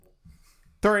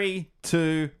3,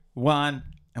 2, 1,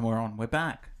 and we're on. We're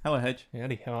back. Hello, Hedge.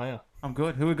 Howdy, how are you? I'm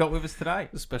good. Who we got with us today?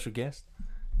 A special guest,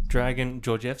 Dragon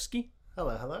Georgievsky.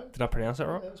 Hello, hello. Did I pronounce that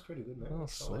Yeah, right? that was pretty good, man. Oh,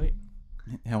 Solid.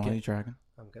 sweet. How are you, Dragon?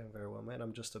 I'm going very well, mate.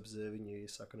 I'm just observing you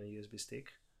sucking a USB stick.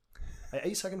 Are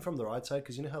you sucking from the right side?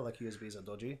 Because you know how like USBs are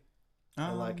dodgy,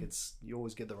 and like you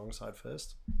always get the wrong side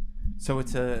first. So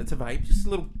it's a vape, just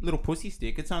a little pussy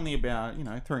stick. It's only about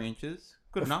 3 inches.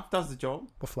 Good enough. Does the job.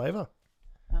 What flavour?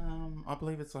 I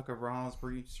believe it's like a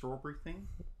raspberry strawberry thing.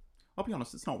 I'll be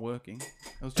honest, it's not working.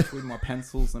 I was just with my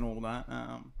pencils and all that.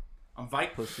 I'm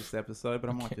vapeless this episode, but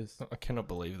I might just. I cannot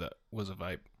believe that was a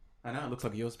vape. I know it looks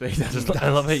like a USB. I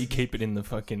love how you keep it in the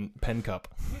fucking pen cup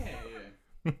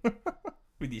Yeah.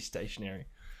 with your stationery.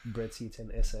 Brett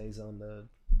C10 essays on the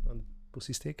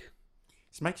pussy stick.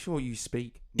 Just make sure you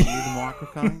speak near the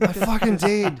microphone. I fucking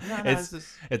did.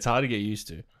 It's hard to get used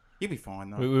to. You'll be fine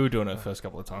though. We were doing it the first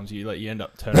couple of times. You end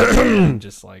up turning it and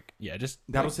just like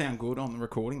That'll sound good on the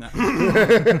recording.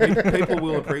 That people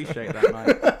will appreciate that,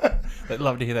 mate. They'd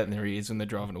love to hear that in their ears when they're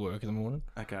driving to work in the morning.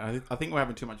 Okay, I think we're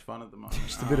having too much fun at the moment.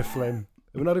 Just a bit of phlegm.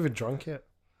 We're not even drunk yet.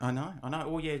 I know.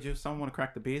 Oh yeah, just someone want to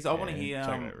crack the beers. I want to hear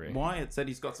check it, Rick. Wyatt said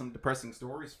he's got some depressing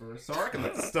stories for us. So I reckon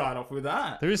let's start off with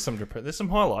that. There's some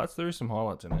highlights. There is some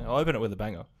highlights in there. I'll open it with a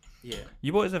banger. Yeah.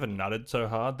 You boys ever nutted so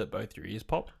hard that both your ears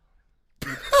popped?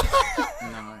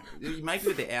 No. Maybe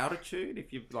with the altitude,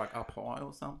 if you're like up high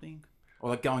or something, or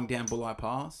like going down Bulli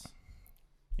Pass.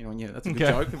 That's a good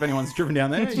Okay. joke. If anyone's driven down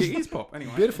there, your ears pop.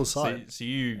 Anyway. Beautiful sight. So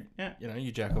you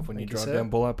jack off when you Thank you, drive sir. down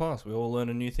Bulli Pass. We all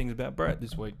learning new things about Brett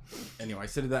this week. Anyway,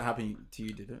 so did that happen to you?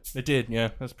 Did it? It did, yeah.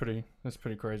 That's pretty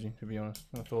crazy, to be honest.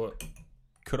 I thought,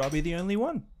 could I be the only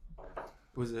one?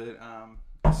 Was it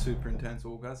a super intense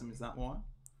orgasm? Is that why?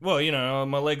 Well,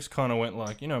 my legs kind of went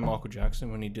like, Michael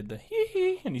Jackson when he did the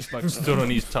hee and he's like stood on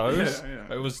his toes.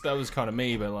 Yeah. That was kind of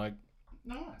me, but like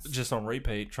Nice. just on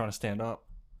repeat, trying to stand up.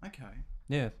 Okay.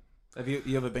 Yeah. Have you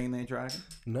ever been there, Dragon?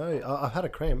 No, I've had a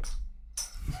cramp.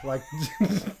 Like,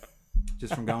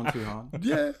 Just from going too hard?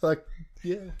 yeah,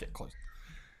 Get close.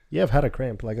 yeah. I've had a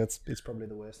cramp. Like it's probably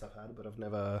the worst I've had. But I've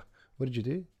never. What did you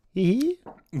do? Hee.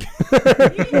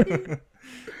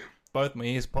 Both my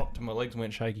ears popped and my legs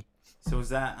went shaky. So was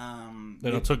that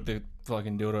Then I took the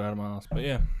fucking dildo out of my ass. But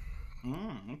yeah.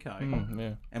 okay.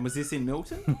 Yeah. And was this in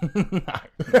Milton? No.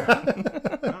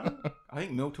 I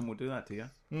think Milton will do that to you.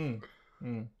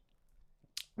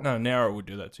 No, Nara would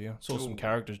do that to you. Saw some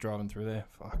characters driving through there.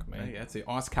 Fuck me. Yeah, it's the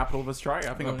ice capital of Australia.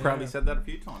 I think Oh, I've proudly yeah. said that a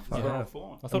few times. It's Yeah. where I'm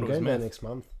born. I thought I'm it was going there meth. next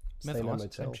month. Meth Staying in a ice,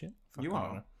 same motel. shit. You Fuck, I are?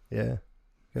 don't know. Yeah.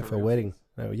 Go For for a real? wedding.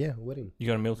 Oh yeah, wedding. You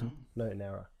going to Milton? No,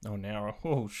 Nara. Oh, Nara.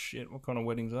 Oh, shit. What kind of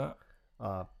wedding's that?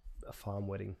 A farm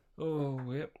wedding. Oh,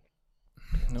 yep.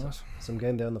 Nice. So I'm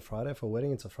going there on the Friday for a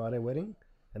wedding. It's a Friday wedding,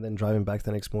 and then driving back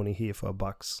the next morning here for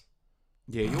 $1.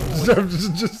 Yeah, you're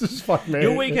just fuck me.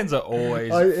 Your weekends are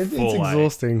always It's full, eh?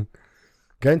 exhausting.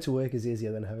 Going to work is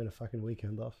easier than having a fucking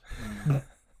weekend off.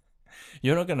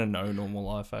 You're not going to know normal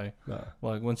life, eh? No.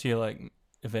 Like, once you, like,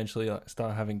 eventually like,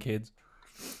 start having kids.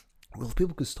 Well, if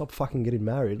people could stop fucking getting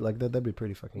married, like that'd be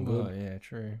pretty fucking Oh, good. yeah,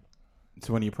 true.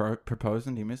 So when are you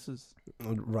proposing to your missus?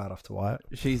 Right off to Wyatt.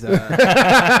 She's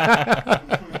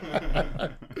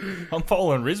I'm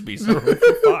following Risby, so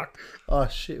fuck. Oh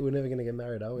shit, we're never gonna get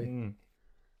married, are we?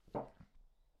 Oh,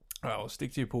 well,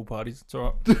 stick to your pool parties. It's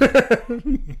all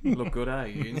right. look good, eh?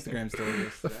 Your Instagram story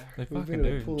yesterday. They We've fucking been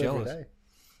in a do. pool Jealous. every day.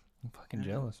 I'm fucking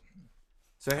jealous.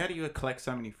 So how do you collect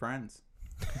so many friends?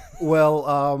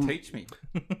 Well, Teach me.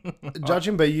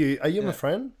 judging by you, are you Yeah. my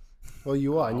friend? Well,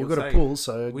 you are, and I you've would got a say pool,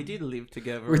 so We did live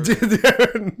together. we did. We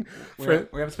Friend-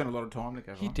 haven't spent a lot of time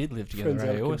together. You did live together, Friends out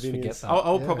eh? I of always forget convenience. that.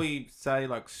 I'll Yeah. probably say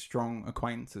like strong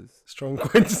acquaintances. Strong Yeah.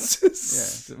 acquaintances.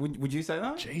 So would you say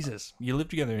that? Jesus, you live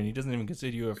together and he doesn't even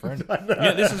consider you a friend.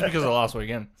 Yeah, this is because of last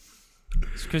weekend.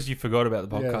 It's because you forgot about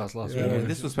the podcast last yeah. Yeah, weekend.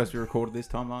 this was supposed to be recorded this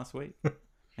time last week.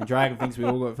 And Dragon thinks we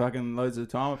all got fucking loads of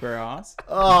time up our ass.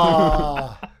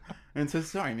 Oh, And so,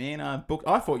 sorry, man, I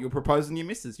thought you were proposing to your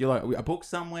missus. You're like, I booked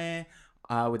somewhere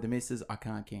with the missus. I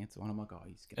can't cancel. And I'm like, oh,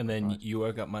 he's gonna And then propose. you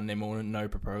woke up Monday morning, no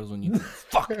proposal, and you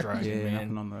fuck Dragon, yeah,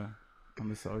 man. nothing on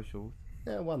the social.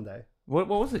 yeah, one day. What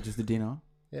was it? Just a dinner?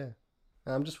 Yeah,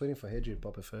 I'm just waiting for Hedgie to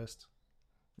pop it first.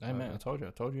 Hey, man, I told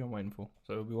you I'm waiting for.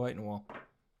 So we'll be waiting a while.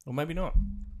 Or maybe not.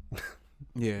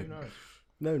 Yeah. Who knows?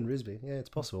 No, in Risby. Yeah, it's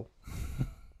possible.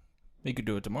 He could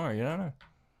do it tomorrow, you don't know.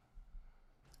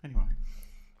 Anyway.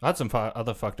 I had some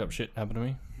other fucked up shit happen to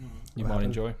me. You What might happened?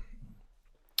 enjoy.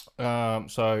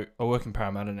 So I work in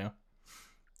Parramatta now,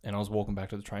 and I was walking back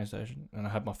to the train station, and I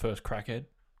had my first crackhead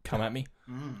come at me.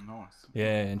 Nice.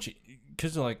 Yeah, and she,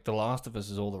 because like The Last of Us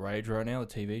is all the rage right now, the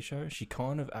TV show, she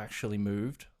kind of actually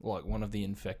moved like one of the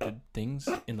infected things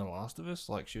in The Last of Us.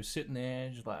 Like she was sitting there,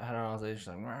 just like had her eyes there, she's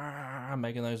like "Rah,"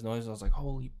 making those noises. I was like,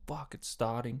 holy fuck, it's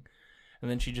starting. And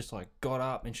then she just like got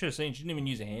up and should have seen, she didn't even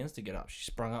use her hands to get up. She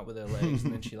sprung up with her legs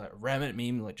and then she like ran at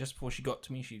me. Like just before she got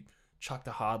to me, she chucked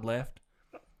a hard left.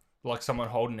 Like someone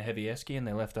holding a heavy esky in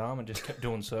their left arm and just kept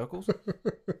doing circles.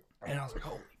 And I was like,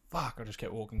 holy fuck. I just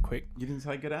kept walking quick. You didn't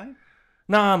say good day?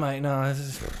 Nah, mate, no.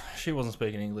 She wasn't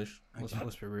speaking English.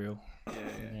 Let's be real.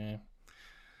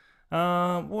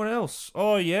 Yeah. What else?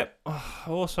 Oh, yep. I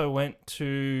also went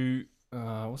to,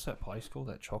 what's that place called?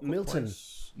 That chocolate Milton.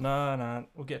 place? No.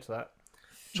 We'll get to that.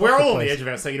 We're all on place. the edge of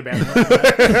our seat about Milton.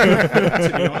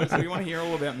 To be honest, we want to hear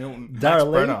all about Milton.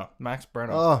 Max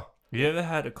Brenner. Oh, You ever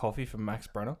had a coffee from Max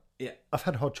Brenner? Yeah. I've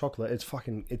had hot chocolate. It's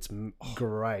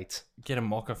great. Get a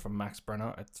mocha from Max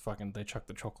Brenner. It's fucking, they chuck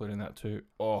the chocolate in that too.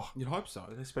 Oh. You'd hope so.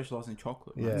 They specialise in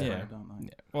chocolate. Yeah. That's Yeah. right, don't they?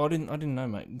 Yeah. Well, I didn't know,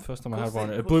 mate. The first time I Of had course one,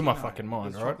 they- it of blew course my you know. fucking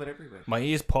mind, There's right? chocolate everywhere. My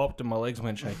ears popped and my legs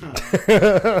went shaky.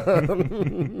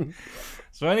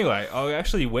 So anyway, I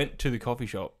actually went to the coffee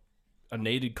shop. I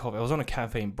needed coffee. I was on a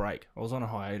caffeine break. I was on a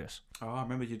hiatus. Oh, I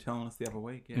remember you telling us the other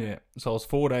week. Yeah. So I was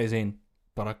 4 days in,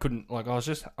 but I couldn't, I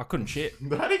couldn't shit.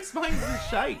 That explains the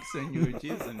shakes and you were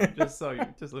jizzing. Just a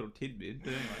little tidbit.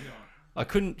 Anyway, go I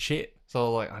couldn't shit. So I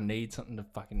was like, I need something to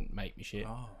fucking make me shit.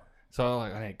 on. Oh. So I was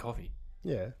like, I need coffee.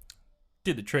 Yeah.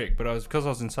 Did the trick, but because I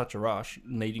was in such a rush,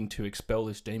 needing to expel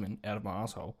this demon out of my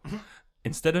asshole.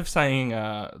 Instead of saying,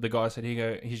 the guy said,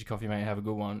 here's your coffee, mate, have a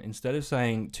good one. Instead of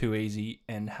saying too easy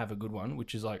and have a good one,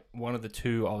 which is like one of the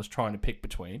two I was trying to pick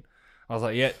between, I was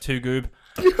like, yeah, too goob.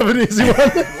 You have an easy one.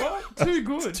 What? Too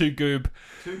good. Too goob.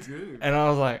 Too good. And I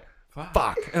was like,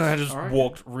 fuck. And I just Alright.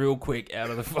 walked real quick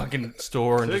out of the fucking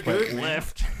store and Too just went good, man.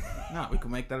 left. No, we could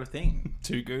make that a thing.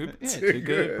 Too goob. Yeah, Too too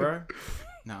good, good. bro.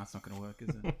 No, it's not going to work, is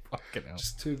it? Fucking hell.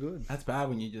 Just too good. That's bad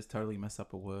when you just totally mess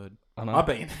up a word. I know. I've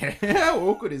been there. How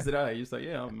awkward is it, eh? You're just like,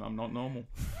 yeah, I'm not normal.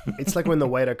 It's like when the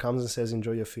waiter comes and says,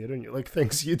 enjoy your food, and you're like,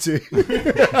 thanks, you too. What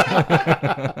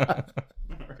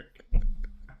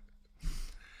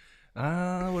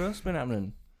else has been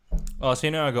happening? Oh, so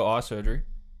you know I got eye surgery.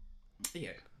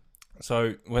 Yeah.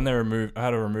 So when I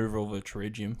had a removal of a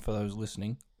pterygium, for those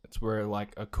listening. It's where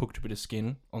like a cooked bit of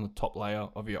skin on the top layer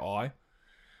of your eye.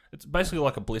 It's basically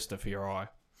like a blister for your eye.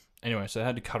 Anyway, so I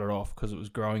had to cut it off because it was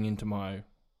growing into my...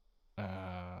 it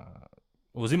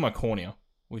was in my cornea,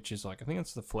 which is like, I think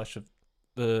it's the flesh of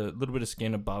the little bit of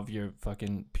skin above your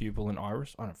fucking pupil and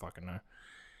iris. I don't fucking know.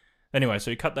 Anyway, so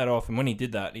he cut that off, and when he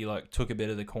did that, he like took a bit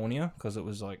of the cornea because it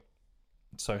was like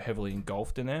so heavily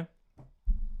engulfed in there.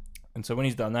 And so when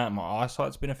he's done that, my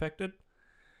eyesight's been affected.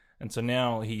 And so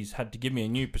now he's had to give me a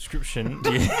new prescription.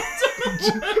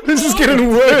 This is getting Jesus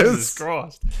worse.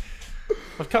 Christ.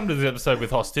 I've come to this episode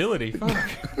with hostility. Fuck.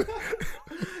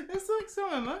 It's like so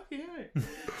unlucky, eh?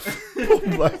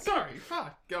 my- Sorry,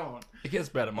 fuck. Go on. It gets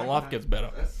better. My life gets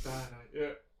better. That's bad,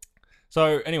 yeah.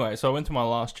 So anyway, so I went to my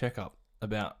last checkup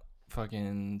about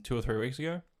fucking 2 or 3 weeks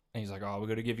ago. And he's like, oh, we've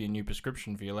got to give you a new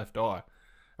prescription for your left eye.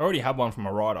 I already had one for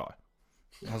my right eye.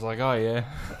 I was like, oh, yeah.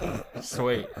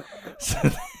 Sweet.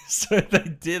 So they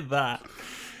did that.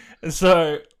 And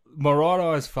so my right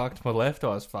eye's fucked, my left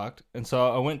eye's fucked. And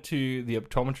so I went to the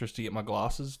optometrist to get my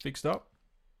glasses fixed up.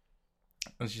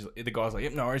 And the guy's like,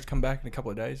 yep, no worries, come back in a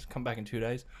couple of days. Come back in 2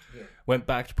 days. Yeah. Went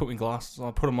back to put my glasses on.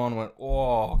 I put them on and went,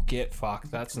 oh, get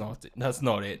fucked. That's not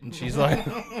it. And she's like,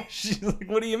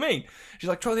 what do you mean? She's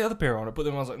like, try the other pair on. I put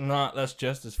them on. I was like, nah, that's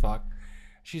just as fuck.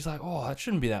 She's like, oh, that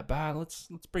shouldn't be that bad. Let's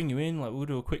bring you in. Like, we'll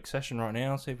do a quick session right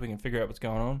now, see if we can figure out what's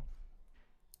going on.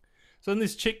 So then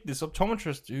this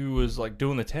optometrist who was like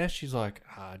doing the test, she's like,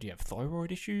 do you have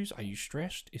thyroid issues? Are you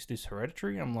stressed? Is this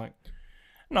hereditary? I'm like,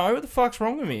 no, what the fuck's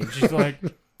wrong with me? And she's like,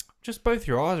 just both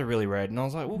your eyes are really red. And I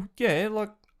was like, well, yeah, like,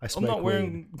 I'm not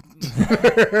wearing...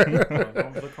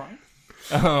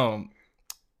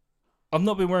 I've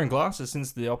not been wearing glasses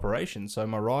since the operation, so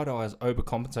my right eye is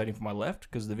overcompensating for my left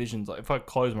because the vision's like, if I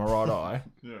close my right eye,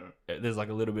 there's like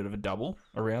a little bit of a double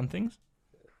around things.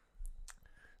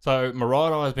 So my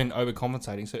right eye has been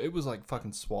overcompensating, so it was like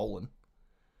fucking swollen.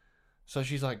 So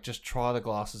she's like, just try the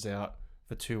glasses out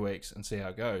for 2 weeks and see how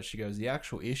it goes. She goes, the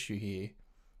actual issue here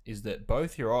is that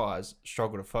both your eyes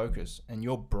struggle to focus and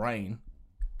your brain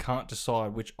can't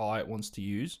decide which eye it wants to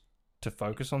use to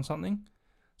focus on something.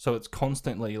 So it's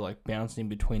constantly like bouncing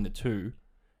between the two,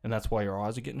 and that's why your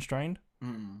eyes are getting strained.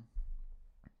 Mm.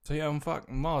 So yeah, I'm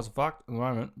fucked. My eyes are fucked at the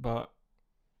moment, but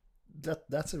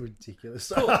That's a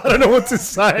ridiculous. I don't know what to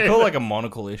say. Call it like a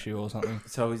monocle issue or something.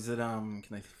 So is it can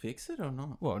they fix it or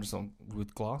not? Well, just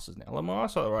with glasses now. Like my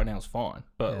eyesight right now is fine,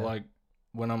 but Yeah. like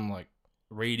when I'm like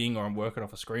reading or I'm working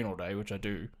off a screen all day, which I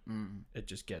do, Mm. it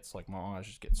just gets like my eyes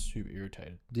just get super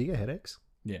irritated. Do you get headaches?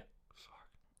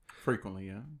 Frequently,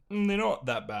 yeah. They're not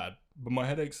that bad, but my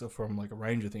headaches are from like a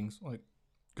range of things, like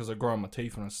because I grind my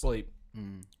teeth when I sleep.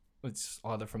 Mm. It's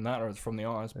either from that or it's from the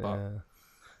eyes. But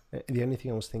The only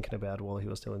thing I was thinking about while he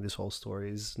was telling this whole story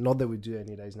is not that we do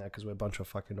any days now because we're a bunch of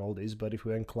fucking oldies, but if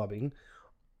we went clubbing,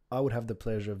 I would have the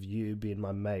pleasure of you being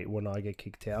my mate when I get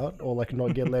kicked out or like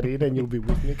not get let in, and you'll be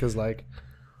with me because like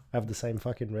I have the same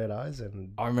fucking red eyes.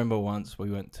 And I remember once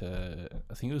we went to,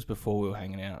 I think it was before we were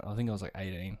hanging out. I think I was like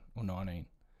 18 or 19.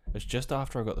 It was just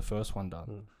after I got the first one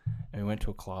done, and we went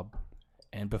to a club.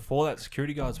 And before that,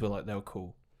 security guards were like, they were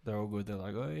cool. They're all good. They're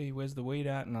like, hey, where's the weed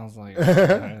at? And I was like,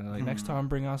 like next time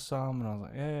bring us some. And I was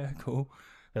like, yeah, cool.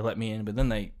 They let me in, but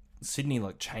then Sydney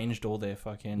like changed all their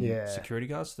fucking security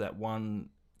guards to that one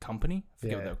company. I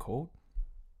forget what they're called.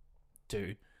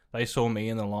 Dude, they saw me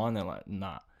in the line. They're like,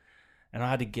 nah. And I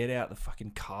had to get out the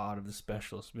fucking card of the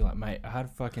specialist and be like, mate, I had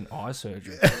fucking eye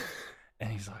surgery.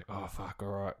 And he's like, oh, fuck, all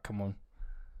right, come on.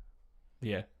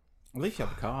 Yeah. At least you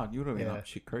have the card. You would have been up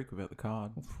shit creek without the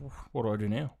card. What do I do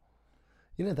now?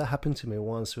 you know that happened to me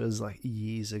once. It was like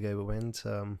years ago. We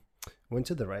went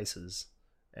to the races,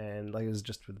 and like it was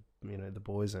just with the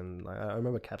boys, and like I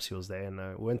remember Capsule was there,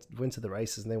 and went to the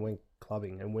races, and then went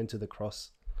clubbing and went to the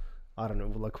cross. I don't know,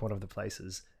 like one of the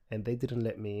places. And they didn't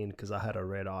let me in because I had a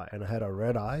red eye. And I had a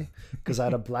red eye because I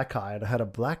had a black eye. And I had a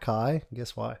black eye.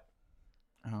 Guess why?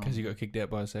 Because you got kicked out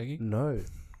by a Segi? No.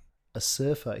 A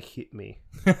surfer hit me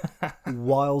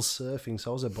while surfing.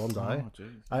 So I was at Bondi. Oh,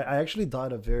 I actually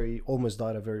almost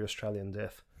died a very Australian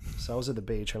death. So I was at the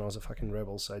beach and I was a fucking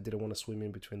rebel. So I didn't want to swim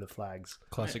in between the flags.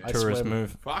 Classic I tourist swam.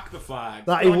 move. Fuck the flag.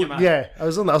 Like, I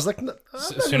was on that. I was like, no, I'm not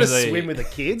soon going to as they- swim with the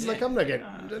kids. Like, I'm not going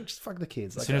to just fuck the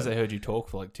kids. As Like, soon as they heard you talk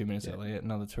for like 2 minutes, they're like,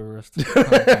 another tourist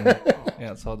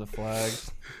outside the flags.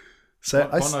 so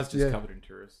Bondi's just covered in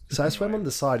tourists. So I swam on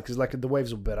the side because like the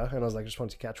waves were better, and I was like, just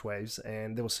wanted to catch waves,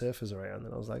 and there were surfers around,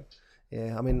 and I was like,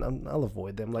 yeah, I mean, I'll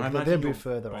avoid them. Like they're a bit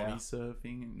further body out.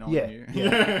 surfing. And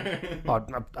Yeah. Oh,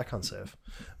 I can't surf,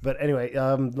 but anyway,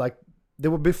 like they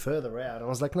were a bit further out, and I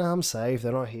was like, no, I'm safe.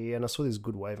 They're not here, and I saw this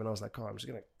good wave, and I was like, oh, I'm just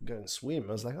gonna go and swim.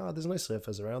 I was like, oh, there's no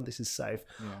surfers around. This is safe.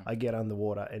 Yeah. I get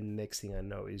underwater, and next thing I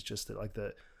know is just like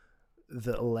the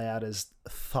loudest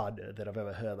thud that I've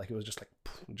ever heard. Like it was just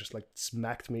like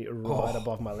smacked me right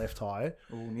above my left eye.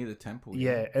 Oh, near the temple.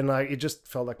 Yeah, and like it just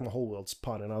felt like my whole world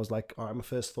spun, and I was like, all right, my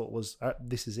first thought was,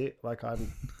 this is it. Like I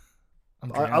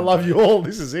love you all.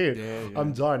 This is it. Yeah.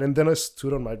 I'm dying. And then I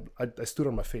stood on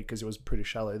my feet because it was pretty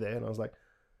shallow there, and I was like,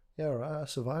 yeah, all right, I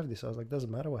survived this. I was like,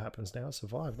 doesn't matter what happens now, I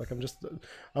survived. Like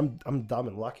I'm dumb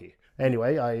and lucky.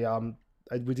 Anyway,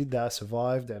 we did that, I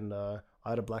survived, and I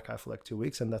had a black eye for like 2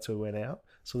 weeks, and that's where we went out.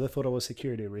 So they thought I was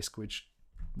security risk, which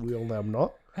we all know I'm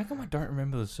not. How come I don't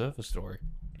remember the surfer story?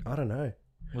 I don't know.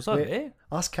 Was I there?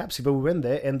 Ask Capsy, but we went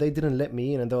there and they didn't let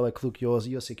me in, and they were like, look, you're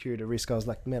security risk. I was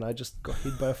like, man, I just got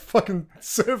hit by a fucking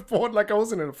surfboard. Like I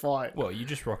wasn't in a fight. Well, you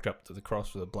just rocked up to the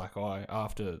cross with a black eye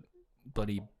after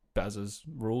bloody Baz's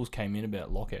rules came in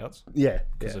about lockouts Yeah.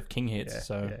 because of king hits.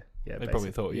 Yeah, they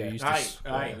probably thought you used to.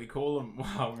 Hey, we call them.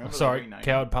 Wow, remember Sorry, the name?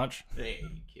 coward punch. Hey,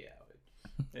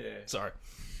 coward. Yeah. Sorry.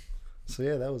 So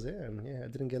yeah, that was it. And yeah, I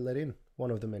didn't get let in.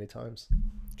 One of the many times.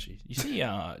 Jeez. You see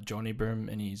Johnny Broom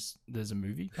and there's a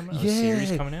movie coming out, Yeah. a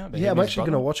series coming out? about him Yeah, I'm and his actually going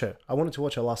to brother? watch it. I wanted to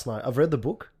watch it last night. I've read the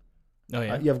book. Oh,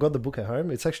 yeah? Yeah, I've got the book at home.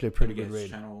 It's actually a pretty good read.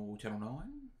 Channel 9.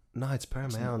 No, it's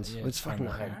Paramount. yeah, it's it's fucking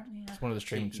Paramount. home. It's one of the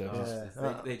streaming services.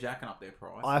 Yeah. They're jacking up their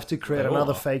price. I have to create They all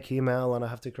another are. fake email, and I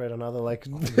have to create another like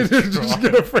free just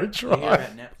get a free You hear try.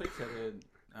 about Netflix?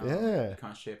 Yeah. You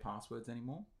can't share passwords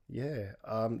anymore. Yeah.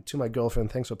 To my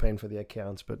girlfriend, thanks for paying for the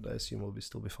account, but I assume we'll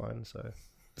still be fine. So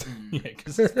Yeah,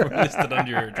 because it's probably listed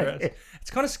under your address.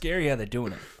 It's kind of scary how they're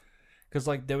doing it. Because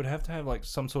like they would have to have like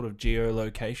some sort of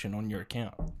geolocation on your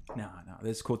account. No.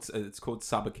 It's called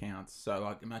sub accounts. So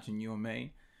like, imagine you and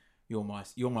me.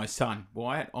 You're my son,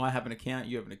 Wyatt. I have an account.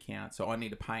 You have an account. So I need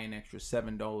to pay an extra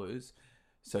 $7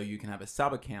 so you can have a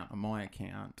sub account on my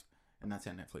account. And that's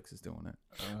how Netflix is doing it.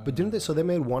 But didn't they? So they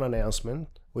made one announcement,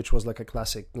 which was like a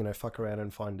classic, fuck around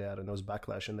and find out, and there was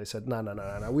backlash, and they said,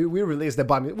 no. We released the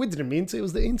button. We didn't mean to. It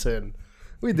was the intern.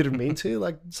 We didn't mean to.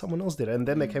 Like someone else did, and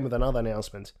then they came with another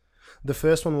announcement. The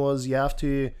first one was you have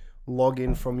to log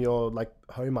in from your like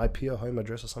home IP or home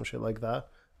address or some shit like that,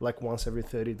 like once every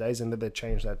 30 days, and then they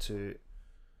changed that to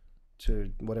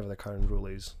whatever the current rule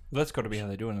is. That's got to be how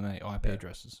they do it in the IP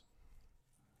addresses.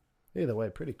 Either way,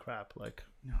 pretty crap. Like,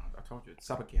 No, I told you it's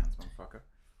sub accounts, motherfucker.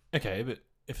 Okay, but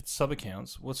if it's sub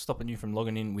accounts, what's stopping you from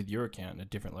logging in with your account in a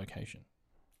different location?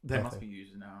 They must Nothing. be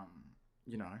using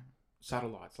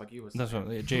satellites like you were. That's saying.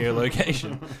 what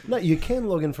geolocation. no, you can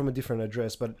log in from a different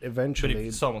address, but But eventually,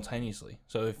 if simultaneously,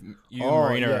 so if you Oh, and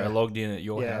Marina yeah. are logged in at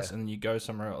your Yeah. house and then you go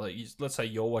somewhere else, like let's say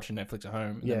you're watching Netflix at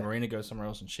home, and Yeah. then Marina goes somewhere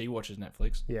else and she watches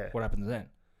Netflix, yeah. what happens then?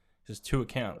 There's two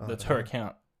accounts. I That's don't her know.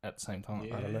 account at the same time.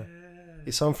 Yeah. I don't know.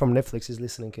 If someone from Netflix is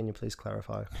listening, can you please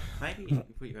clarify? Maybe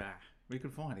if we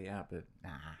could find it out, but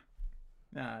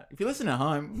nah. If you listen at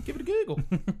home, give it a Google.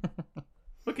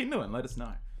 Look into it and let us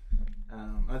know.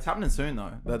 It's happening soon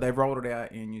though. They've rolled it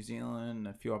out in New Zealand,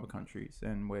 a few other countries,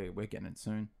 and we're getting it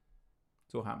soon.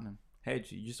 It's all happening.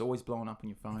 Hedge, you're just always blowing up on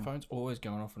your My phone. phone's always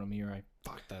going off on a Miro.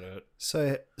 Fuck that hurt.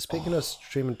 So, speaking of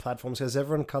streaming platforms, has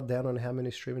everyone cut down on how many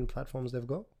streaming platforms they've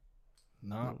got?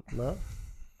 No. No?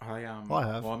 I have.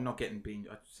 Well, I'm not getting binge.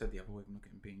 I said the other week I'm not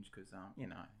getting binge because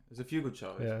there's a few good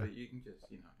shows, Yeah. but you can just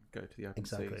go to the open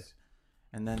Exactly. seas.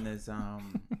 And then there's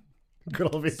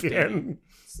Good old VPN.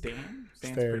 Stan.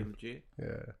 Stan's Stan. pretty legit. Yeah.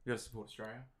 You got to support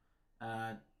Australia.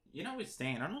 With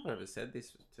Stan, I don't know if I've ever said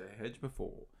this to Hedge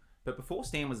before, but before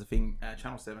Stan was a thing,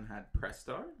 Channel 7 had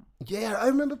Presto. Yeah, I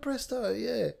remember Presto,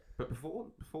 yeah. But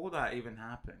before that even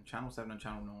happened, Channel 7 and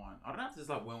Channel 9, I don't know if this is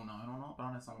like well known or not, but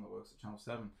I know someone that works at Channel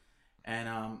 7.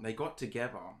 And they got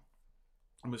together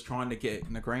and was trying to get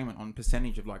an agreement on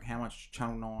percentage of like how much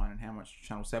Channel 9 and how much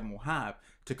Channel 7 will have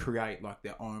to create like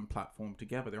their own platform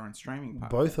together, their own streaming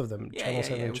platform. Both of them, Channel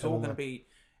 7 It and was Channel all going 9. to be,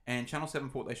 and Channel 7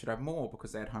 thought they should have more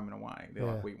because they had home and away. They're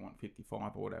Yeah. like, we want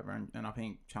 55 or whatever. And I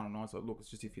think Channel 9's like, look, it's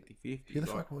just a 50-50. Who the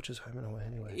Like, fuck watches Home and Away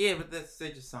anyway? yeah, but they're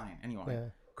just saying. Anyway, Yeah.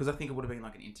 because I think it would have been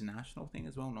like an international thing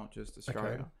as well, not just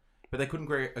Australia. Okay. But they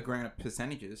couldn't agree on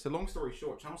percentages. So long story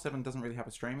short, Channel 7 doesn't really have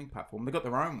a streaming platform. They got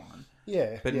their own one.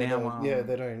 Yeah. But yeah, now,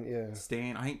 they don't, yeah.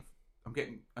 Stan, I think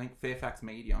Fairfax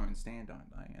Media owns Stan, don't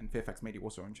they? And Fairfax Media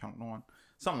also owns Channel 9.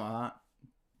 Something like that.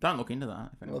 Don't look into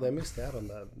that. Well, they missed out on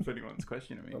that. If anyone's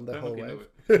questioning me, On the don't whole look into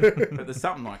wave. it. But there's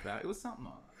something like that. It was something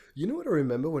like that. You know what I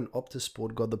remember when Optus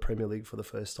Sport got the Premier League for the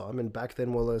first time, and back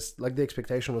then, like the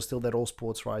expectation was still that all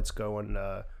sports rights go on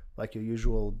like your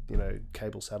usual,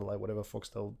 cable, satellite, whatever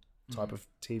Foxtel type of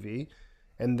TV,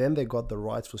 and then they got the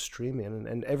rights for streaming,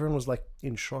 and everyone was like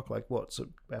in shock, like what? So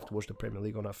we have to watch the Premier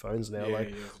League on our phones now? Yeah, like,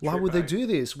 yeah, it's a why trip, would they eh? do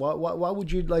this? Why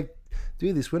would you like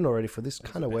do this? We're not ready for this.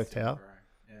 Kind of worked out. Yeah.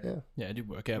 Yeah. Yeah, it did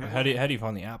work out. But how do you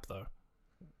find the app though?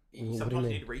 What do you Sometimes you mean?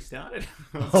 need to restart it.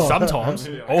 Sometimes,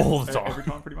 Yeah, all the time. Every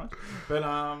time, pretty much. But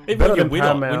Even Better when you're, than with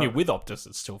Paramount. when you're with Optus,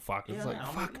 it's still fuck. It's yeah, like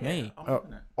I'm fuck with- me. I'm Oh,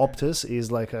 with it. Optus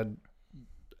is like a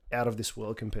out of this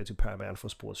world compared to Paramount for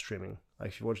sports streaming. Like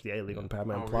if you watch the A League on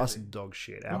Paramount Oh, Plus, really? dog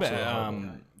shit. What Absolutely. about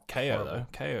horrible. KO Horrible. though?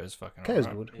 KO is fucking. KO's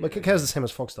alright. good. Yeah, Like yeah. KO's the same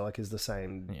as Foxtel. Like it's the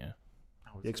same. Yeah.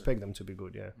 Oh, is You it? expect them to be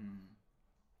good, yeah.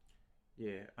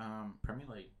 Yeah. Premier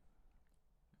League.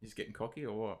 He's getting cocky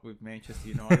or what with Manchester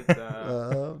United?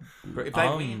 But if they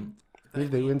win,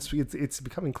 If they win, it's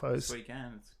becoming this close.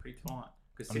 weekend, it's pretty tight.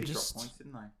 Because I'm City just- dropped points,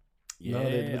 didn't they? Yeah. No,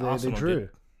 they Arsenal drew. did.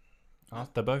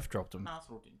 They both dropped them. No,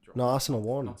 Arsenal didn't drop. No, Arsenal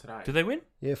won. Not today. Did they win?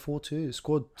 Yeah, 4-2.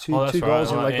 Scored two Oh, that's two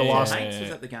goals right. in like the Yeah, last. yeah, Saints was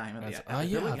at the game. At That's- the, at oh the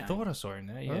yeah, Villa I game. thought I saw him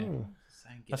there. Yeah, Oh.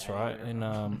 Saying, "Get that's out right. of here."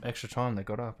 In extra time, they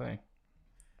got up. The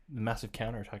massive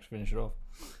counter attack to finish it off.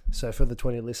 So for the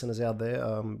 20 listeners out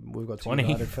there, we've got 2 20.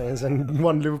 United fans and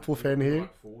 1 Liverpool fan here.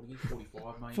 Like 40,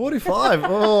 45 maybe. 45.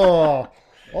 Oh,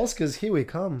 Oscars, here we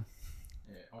come.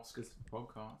 Yeah, Oscars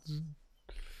podcasts.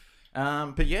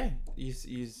 But yeah,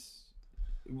 he's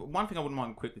one thing I wouldn't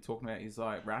mind quickly talking about is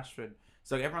like Rashford.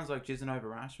 So like, everyone's like jizzing over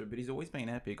Rashford, but he's always been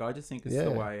epic. I just think it's the Yeah.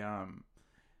 way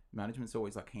management's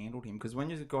always like handled him. Because when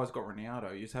you guys got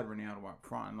Ronaldo, you just had Ronaldo up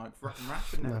front. Like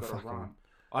Rashford never No, got a fucking- run.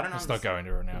 I don't know. Let's not go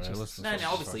into it now. just- Let's No,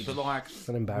 obviously, but like, It's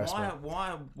an embarrassment.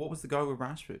 why? What was the go with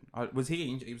Rashford? Was he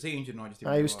injured? Was he injured? And I just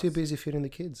didn't No, he was too realise? busy feeding the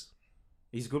kids.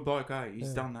 He's a good bloke, eh? He's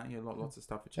Yeah. done that. Yeah, lots of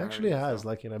stuff for charity. Actually and has,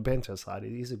 stuff. like, Bento aside,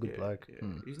 he's a good Yeah, bloke. yeah.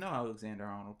 Mm. He's no Alexander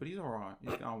Arnold, but he's all right.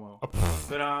 He's going well. But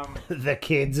The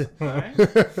kids.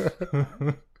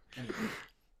 anyway.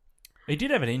 He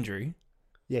did have an injury.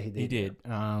 Yeah, he did. He did.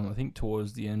 I think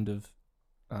towards the end of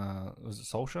was it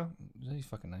Solskjaer? Is that his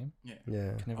fucking name? Yeah.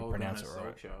 Yeah. I can never Old pronounce it Gunnar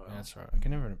right. Solskjaer. That's right. I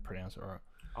can never pronounce it right.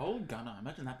 Old Gunner.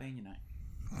 Imagine that being your name.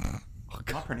 Am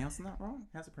I pronouncing that right?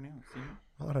 How's it pronounced? You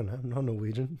know? I don't know. I'm not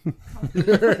Norwegian.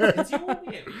 It's your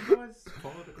yeah. You guys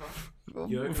follow the club.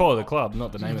 We Jurgen follow the Klopp. club,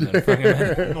 not the name of the fucking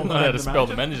man. Not Not how to the spell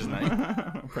the manager.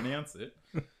 manager's name. Pronounce it.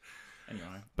 Anyway.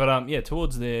 But yeah,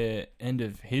 towards the end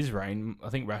of his reign, I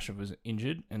think Rashford was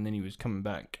injured, and then he was coming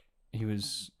back. He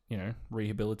was,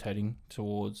 rehabilitating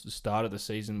towards the start of the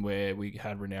season where we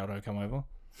had Ronaldo come over,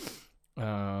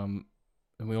 and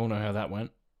we all know how that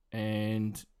went.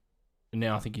 And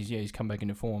now I think he's come back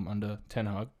into form under Ten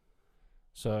Hag.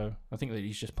 So I think that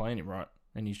he's just playing it right,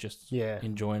 and he's just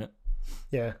enjoying it.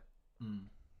 Yeah.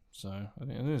 So I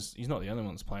think he's not the only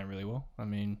one that's playing really well. I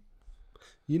mean,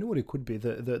 you know what it could be,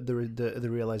 the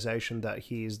realization that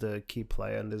he is the key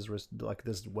player and there's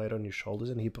weight on his shoulders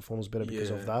and he performs better because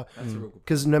of that.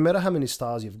 Because no matter how many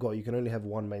stars you've got, you can only have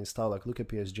one main star. Like look at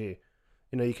PSG.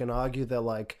 You know, you can argue that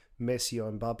like Messi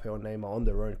or Mbappe or Neymar on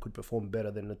their own could perform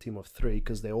better than a team of three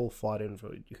because they're all fighting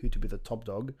for who to be the top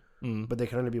dog. But there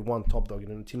can only be one top dog.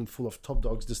 And in a team full of top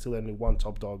dogs, there's still only one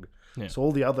top dog. Yeah. So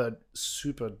all the other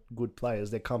super good players,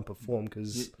 they can't perform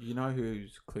because... You know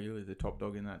who's clearly the top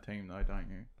dog in that team, though, don't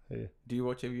you? Yeah.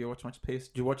 Have you watched much PS?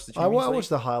 Do you watch the Champions League? I watch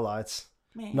the highlights.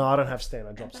 Man. No, I don't have Stan.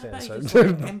 I dropped Stan. So.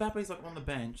 Mbappe's like on the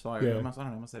bench. Like, I must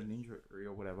have an injury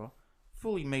or whatever.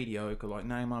 Fully mediocre. Like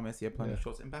Neymar, Messi have plenty of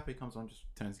shots. Mbappe comes on, just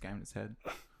turns the game in his head.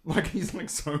 Like, he's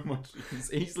like so much...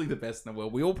 He's easily the best in the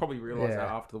world. We all probably realised that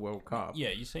after the World Cup. Yeah,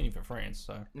 you've seen him for France,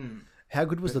 so... How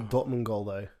good was the Dortmund goal,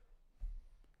 though?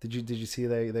 Did you see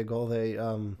their goal? They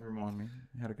Remind me.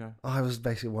 How'd it go? Oh, it was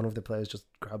basically one of the players just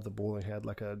grabbed the ball and had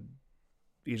like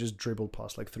he just dribbled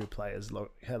past like three players. Like,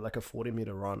 had like a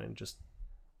 40-meter run and just...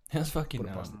 How's fucking... put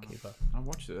it past the keeper. I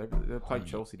watched it. They played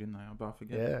Chelsea, didn't they? I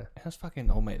forget. Yeah. How's fucking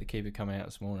old mate the keeper come out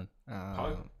this morning?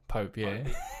 Pope, yeah.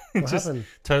 What just happened?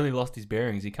 Totally lost his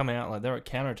bearings. He come out like they're at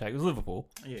counter-attack. It was Liverpool.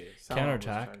 Yeah.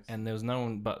 Counter-attack, and there was no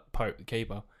one but Pope, the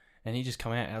keeper. And he just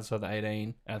come out outside the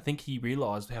 18. And I think he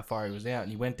realised how far he was out,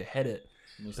 and he went to head it.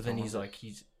 But then he's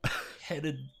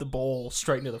headed the ball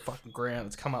straight into the fucking ground.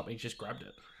 It's come up, and he's just grabbed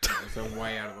it. So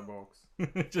way out of the box.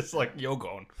 Just like, you're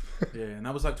gone. Yeah, and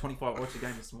that was like 25. I watched the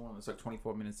game this morning. It's like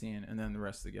 25 minutes in, and then the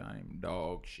rest of the game,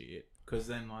 dog shit. Because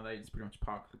then like they just pretty much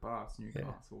parked the bus,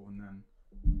 Newcastle, and then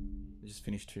they just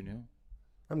finished 2-0.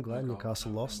 I'm glad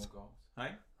Newcastle lost. Hey?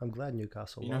 I'm glad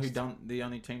Newcastle lost. lost. You know who done the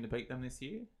only team to beat them this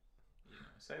year?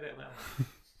 Say that loud.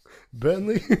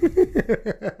 Burnley.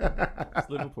 It's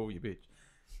Liverpool, you bitch.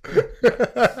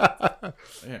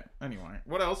 Yeah. Anyway,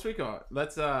 what else we got?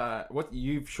 Let's. What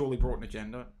you've surely brought an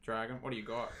agenda, Dragon. What do you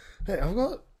got? Hey, I've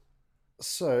got.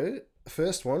 So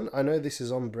first one, I know this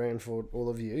is on brand for all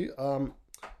of you.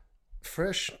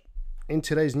 Fresh in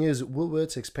today's news,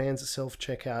 Woolworths expands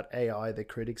self-checkout AI. The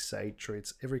critics say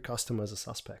treats every customer as a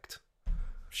suspect.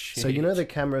 Shit. So you know the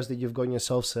cameras that you've got in your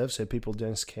self-serve, so people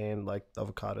don't scan like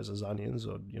avocados as onions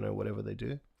or whatever they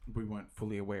do. We weren't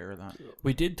fully aware of that.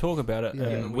 We did talk about it,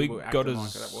 and we got as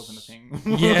like that wasn't a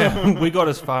thing. Yeah, we got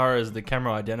as far as the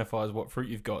camera identifies what fruit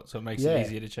you've got, so it makes it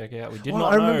easier to check out. We did not know.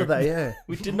 I remember that. Yeah,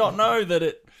 we did not know that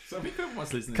it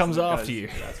comes after you.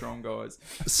 That's wrong, guys.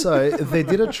 So they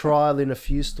did a trial in a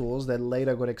few stores that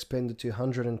later got expanded to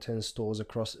 110 stores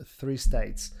across 3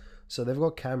 states. So they've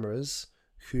got cameras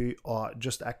who are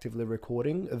just actively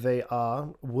recording. They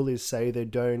are, Woolies say they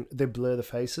blur the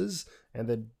faces and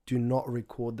they do not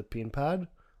record the pin pad.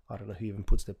 I don't know who even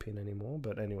puts the pin anymore,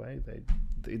 but anyway,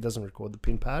 it doesn't record the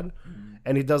pin pad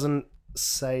and it doesn't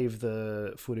save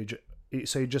the footage.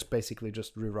 So it just basically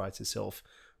just rewrites itself,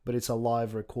 but it's a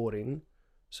live recording.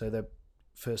 So that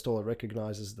first of all, it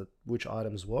recognizes which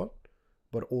item's what,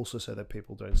 but also so that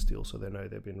people don't steal, so they know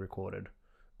they've been recorded.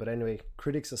 But anyway,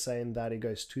 critics are saying that it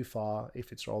goes too far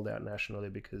if it's rolled out nationally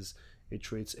because it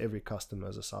treats every customer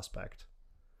as a suspect.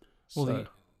 Well, so,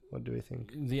 what do we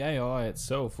think? The AI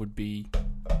itself would be,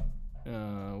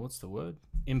 what's the word?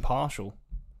 Impartial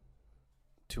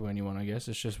to anyone, I guess.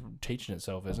 It's just teaching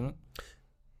itself, isn't it?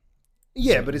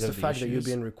 Yeah, but it's the fact that you're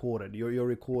being recorded. You're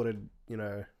recorded,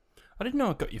 I didn't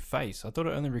know it got your face. I thought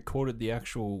it only recorded the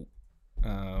actual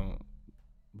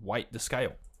weight, the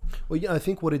scale. Well, yeah, I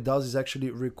think what it does is actually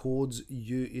it records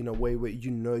you in a way where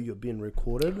you're being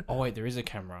recorded. Oh wait, there is a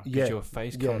camera. Yeah, your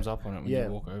face comes up on it when you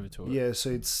walk over to it. Yeah,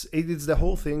 so it's the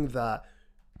whole thing that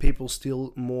people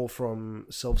steal more from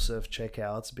self-serve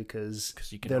checkouts because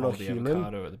you can they're hold not the human.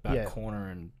 Avocado at the back corner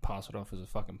and pass it off as a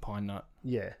fucking pine nut.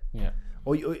 Yeah.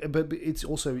 But it's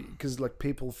also because like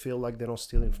people feel like they're not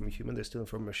stealing from a human, they're stealing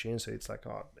from a machine. So it's like,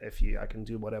 oh, F you, I can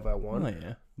do whatever I want. Oh,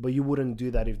 yeah. But you wouldn't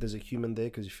do that if there's a human there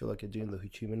because you feel like you're doing the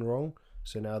human wrong.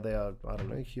 So now they are, I don't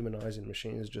know, humanizing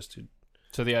machines just to...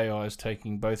 So the AI is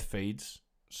taking both feeds,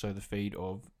 so the feed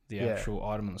of the actual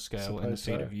item on the scale and the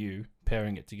feed of you,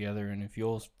 pairing it together, and if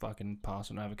you're fucking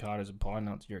passing avocados and pine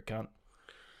nuts, you're a cunt.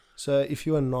 So if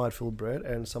you were Nightfield Brett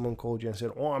and someone called you and said,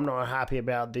 oh, I'm not happy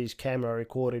about this camera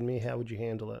recording me, how would you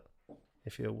handle it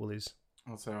if you're Woolies?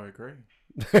 I'll say I agree.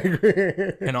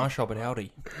 And I shop at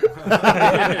Aldi.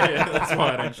 Yeah, that's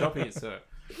why I don't shop here, sir.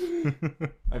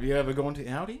 Have you ever gone to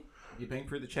Aldi? Have You've been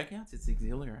through the checkouts. It's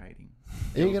exhilarating.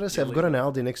 And you gotta say, I've got an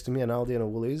Aldi next to me, an Aldi and a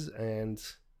Woolies, and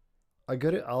I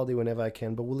go to Aldi whenever I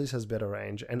can, but Woolies has better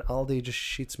range, and Aldi just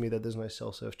shits me that there's no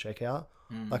self-serve checkout.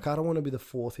 Like, I don't want to be the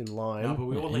fourth in line. No, but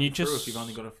we all And let you you through just- if you've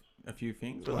only got a few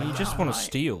things. Well, you just want to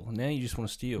steal. Now you just want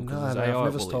to steal. No, Because no, AI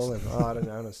I've never bullies. stolen. Oh, I don't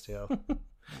know how to steal.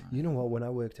 You know what? When I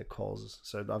worked at Coles,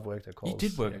 so I've worked at Coles. You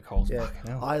did work at Coles. Yeah,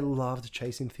 Fucking hell. I loved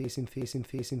chasing fees and fees and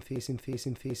fees and fees and fees and fees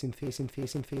and fees and fees and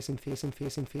fees and fees and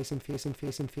fees and fees and fees and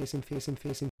fees and fees and fees and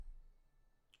fees and.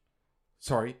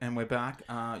 Sorry, and we're back.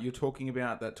 You're talking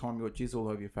about that time you got jizz all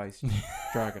over your face,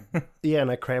 Dragon. Yeah,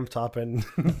 and I cramped up, and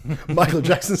Michael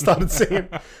Jackson started singing.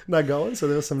 No, go on. So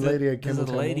there was some lady at There's a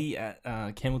Campbelltown lady at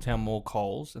Campbelltown Mall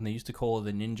Coles, and they used to call her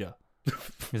the Ninja.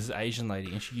 This is an Asian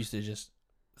lady, and she used to just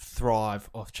thrive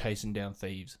off chasing down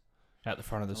thieves at the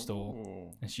front of the store.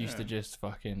 Ooh, And she used to just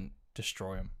fucking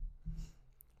destroy them.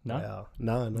 No? Wow.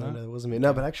 No, No? it wasn't me.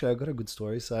 No, but actually, I got a good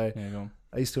story. So Yeah, go on.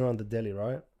 I used to run the deli,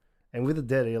 right? And with the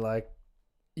deli, like,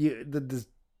 there's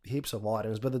heaps of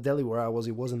items, but the deli where I was,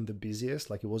 it wasn't the busiest.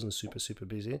 Like, it wasn't super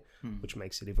busy, which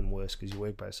makes it even worse because you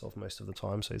work by yourself most of the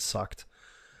time, so it sucked.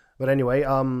 But anyway,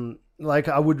 like,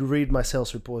 I would read my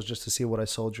sales reports just to see what I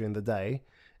sold during the day,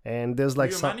 and there's like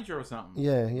Were you a some. manager or something?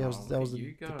 Yeah, Oh, that was look the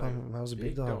at you go. department. I was a big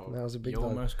Big dog. dog. That was a big You dog.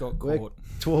 almost got Work-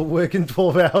 caught. Working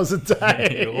 12 hours a You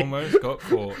day almost got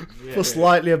caught. Yeah. for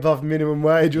slightly above minimum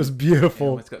wage. It was You beautiful.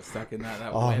 almost got stuck in that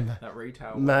Oh, web, man. that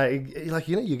retail. web. Mate, like,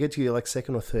 you know, you get to your like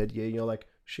second or third year, and you're like,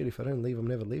 shit, if I don't leave, I'm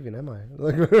never leaving, am I?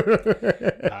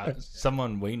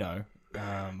 Someone we know,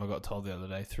 I got told the other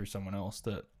day through someone else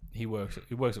that he works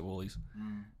at Woolies.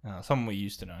 Someone we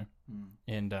used to know,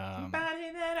 and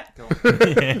Somebody that Go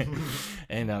on.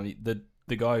 and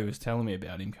the guy who was telling me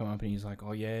about him come up and he's like,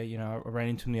 oh yeah, you know, I ran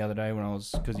into him the other day when I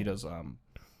was, because he does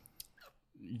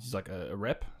he's like a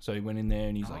rep, so he went in there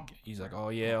and he's like, oh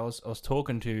yeah, I was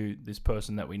talking to this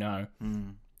person that we know.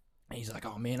 He's like,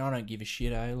 oh man, I don't give a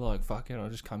shit, like, fuck it, I'll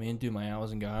just come in, do my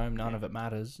hours and go home, none of it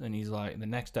matters. And he's like, the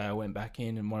next day I went back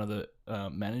in and one of the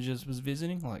managers was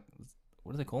visiting, like,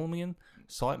 what do they call him again?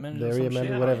 Site manager, Area or some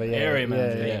manager, shit? whatever, yeah. Area Yeah,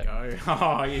 manager, There yeah. you go.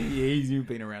 Oh, you've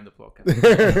been around the block. You know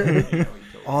what you're talking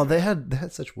Oh, they about.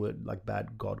 had such word like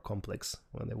bad god complex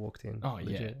when they walked in. Oh, yeah.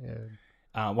 Legit,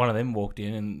 yeah. One of them walked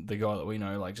in and the guy that we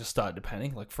know, like, just started to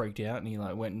panic, like, freaked out, and he,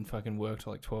 like, went and fucking worked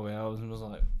for, like, 12 hours and was,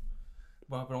 like,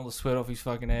 wiping all the sweat off his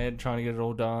fucking head, trying to get it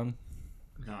all done.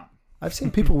 No. I've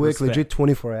seen people work Respect. legit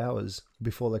 24 hours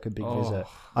before like a big Oh. visit.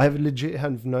 I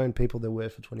have known people that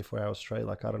work for 24 hours straight.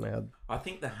 Like, I don't know how. I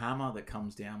think the hammer that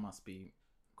comes down must be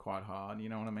quite hard. You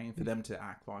know what I mean? For them to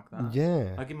act like that.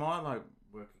 Yeah. Like in my like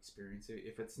work experience,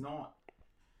 if it's not,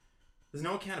 there's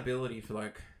no accountability for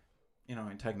like, you know,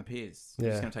 in taking the piss. You're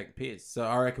just Yeah. gonna take the piss. So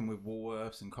I reckon with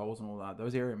Woolworths and Coles and all that,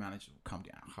 those area managers will come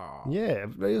down hard. Yeah,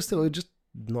 but it was still just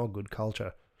not good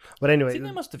culture. But anyway, I think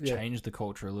they must have yeah. changed the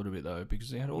culture a little bit, though,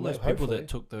 because they had all No, those people hopefully. that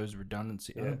took those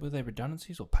redundancies. Yeah. Were they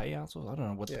redundancies or payouts? Or I don't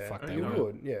know what the Yeah, fuck they you were.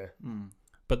 would, yeah.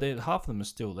 But half of them are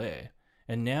still there.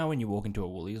 And now when you walk into a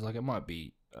Woolies, like, it might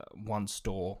be one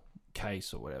store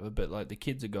case or whatever, but like the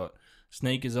kids have got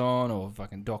sneakers on or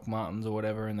fucking Doc Martens or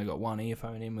whatever, and they got one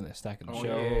earphone in when they're stacking the Oh,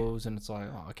 yeah. shelves, and it's like,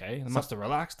 oh, okay, they must have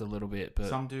relaxed a little bit. But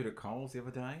Some dude at Coles the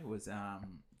other day was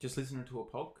just listening to a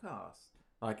podcast,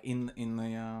 like in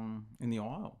the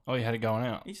aisle. oh, you had it going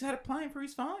out. He just had it playing for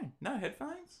his phone, no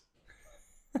headphones.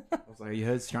 I was like, "You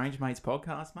heard Strange Mates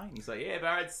podcast, mate?" And he's like, "Yeah,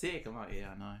 Barrett's sick." I'm like,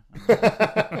 "Yeah,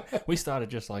 I know." We started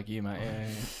just like you, mate. Yeah.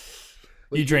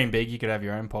 You dream big. You could have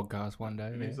your own podcast one day.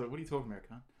 And he's like, "What are you talking about,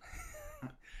 cunt?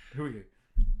 Who are you?"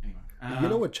 Anyway, You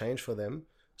know what changed for them?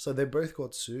 So they both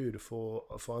got sued for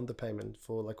underpayment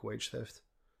for like wage theft.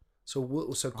 So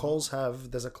Coles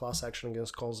there's a class action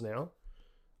against Coles now.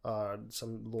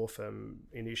 Some law firm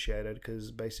initiated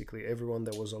because basically everyone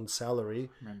that was on salary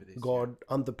Remember this? got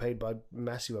underpaid by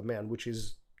massive amount, which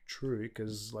is true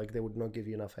because like they would not give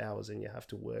you enough hours and you have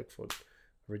to work for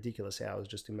ridiculous hours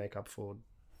just to make up for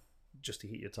just to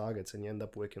hit your targets, and you end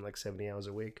up working like 70 hours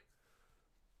a week.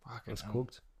 Fucking It's hell.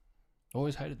 cooked.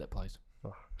 Always hated that place.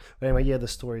 But anyway, yeah, the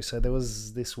story. So there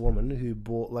was this woman who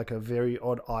bought like a very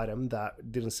odd item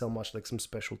that didn't sell much, like some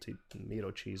specialty meat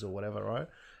or cheese or whatever, right?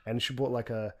 And she bought like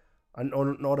an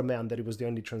odd amount that it was the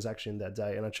only transaction that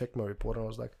day. And I checked my report and I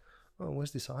was like, oh,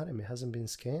 where's this item? It hasn't been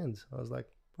scanned. I was like,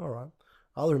 all right,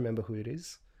 I'll remember who it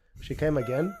is. She came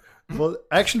again. Well,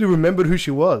 I actually remembered who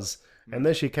she was. And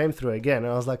then she came through again.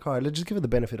 And I was like, all right, let's just give her the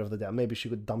benefit of the doubt. Maybe she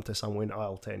could dump her somewhere in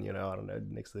aisle 10, you know, I don't know,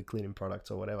 next to the cleaning products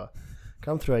or whatever.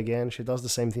 Come through again. She does the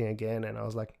same thing again. And I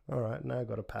was like, all right, now I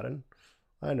got a pattern.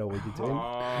 I know what you're doing.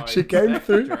 Oh, She it's came that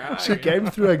through. drag. She came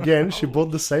through again. She Oh,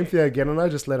 bought the same thing again, and I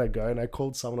just let her go. And I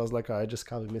called someone. I was like, "I just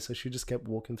covered me." So she just kept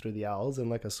walking through the aisles, and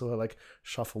like I saw her like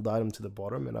shuffle the item to the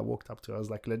bottom, and I walked up to her. I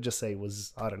was like, "Let's just say it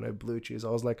was, I don't know, blue cheese." I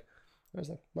was like,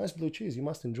 "Nice blue cheese. You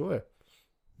must enjoy it."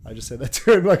 I just said that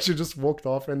to her, and like she just walked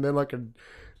off, and then like I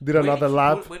did another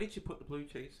lap. Where did you put the blue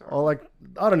cheese? Sorry. Or like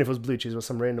I don't know if it was blue cheese or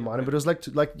some random item, but it was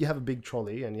like you have a big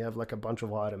trolley and you have like a bunch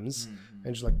of items,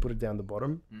 and just like put it down the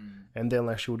bottom, and then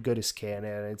like she would go to scan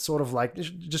it, and it's sort of like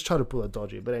just try to pull it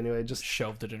dodgy. But anyway, just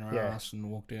Shoved it in her Yeah. ass and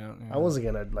walked out. Yeah. I wasn't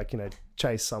gonna like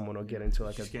chase someone or get into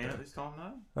like Did a. you scan it this time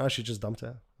though? No, she just dumped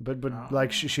her. But Oh.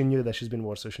 like she knew that she's been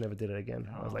watched, so she never did it again.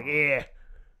 I was like, yeah.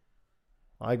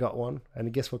 I got one,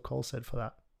 and guess what Cole said for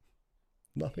that?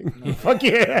 Nothing. No. Fuck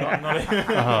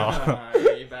yeah. Oh.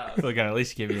 Yeah, you better. They're going to at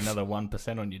least give you another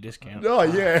 1% on your discount. Oh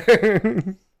yeah.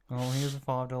 Oh, here's a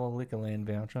 $5 Liquorland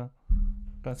voucher.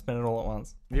 Don't spend it all at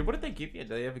once. Yeah, what did they give you? Did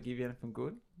they ever give you anything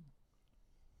good?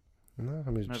 No,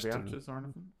 I mean No just vouchers or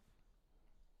anything?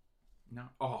 No.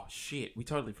 Oh shit, we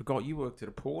totally forgot you worked at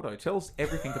a Porto. Tell us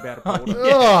everything about a Porto.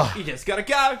 Ugh. You just gotta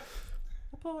go.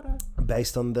 A Porto.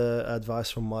 Based on the advice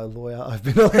from my lawyer, I've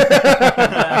been.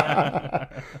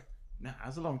 No, that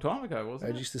was a long time ago, I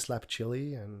wasn't it? used to slap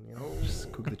chili and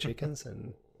just cook the chickens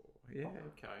and Yeah,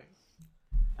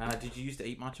 okay. Did you used to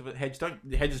eat much of it? Hedge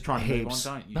is trying to Heaps.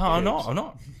 move on, don't you? No, I'm Heaps. not. I'm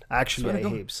not. actually Swear to ate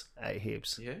God. heaps. Ate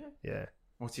heaps. Yeah. Yeah.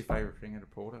 What's your favourite thing at a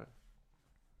Porto?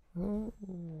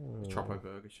 Troppo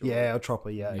burger, sure. Yeah, a chopper.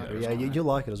 Yeah, Yeah, yeah. that's You, right. you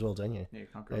like it as well, don't you? Yeah,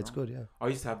 can't go Yeah, it's wrong. good. Yeah. I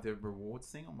used to have the rewards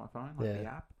thing on my phone, like the Yeah.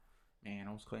 app, and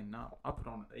I was cleaning up. I put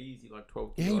on easy like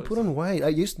 12 Yeah, kilos. you put on weight. I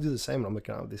used to do the same, and I'm like,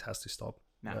 oh, this has to stop.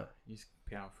 Nah, Yeah. you just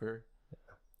power through.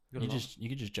 You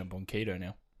could just jump on keto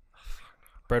now.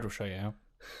 Brad will show you how.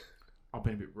 I've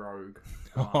been a bit rogue.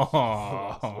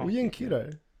 Oh. Were you in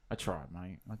keto? I tried,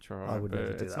 mate. I tried. I would but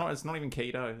never do it's that. Not. It's not even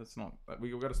keto. It's not.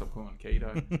 We've got to stop calling it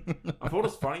keto. I thought it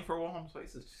was funny for a while. I'm like,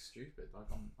 this is stupid. Like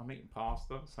I'm eating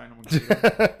pasta, saying I'm on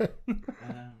keto.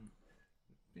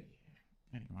 Yeah.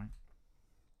 Anyway.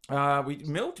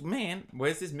 Man,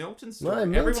 where's this Milton story? No,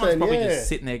 Milton, Everyone's probably yeah. just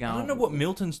sitting there going. I don't know what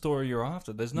Milton story you're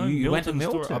after. There's no You went to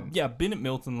Milton story. Milton? I've been at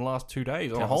Milton the last 2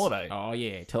 days on Tell a us- holiday. Oh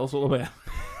yeah, tell us all about.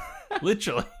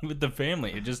 Literally with the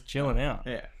family. You're just chilling out.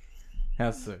 Yeah.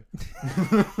 How's Sue?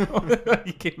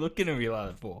 You keep looking at me like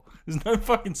that for. There's no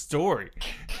fucking story.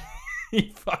 You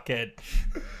fuckhead.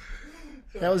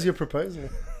 How was your proposal?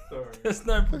 Sorry. There's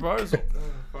no proposal.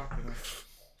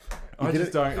 I did just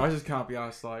it- don't. I just can't be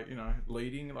asked, like,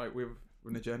 leading like with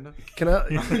an agenda. Can I,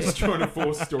 Just trying to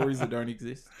force stories that don't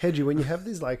exist. Hedgie, when you have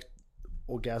these like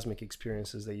orgasmic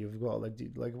experiences that you've got,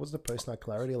 like what's the post-nut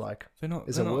clarity like? They're not.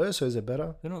 Is they're it not, worse or is it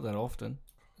better? They're not that often.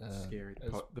 Scary.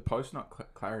 it's- The post-nut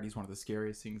clarity is one of the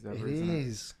scariest things ever. It isn't it?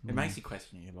 is. It makes you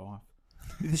question your life.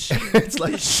 The shit, It's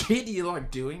like- the shit you like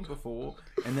doing before,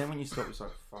 and then when you stop, it's like,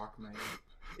 fuck me.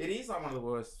 It is like one of the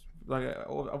worst. Like,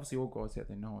 obviously, all guys out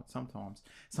there know it. Sometimes,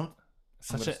 I'm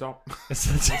Such gonna a, stop. it's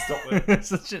such, Stop there.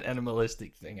 such an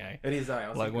animalistic thing, eh? It is. I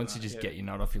was Like thinking once you that, just yeah. get your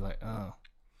nut off, you're like, oh.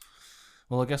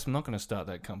 Well, I guess I'm not going to start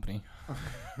that company.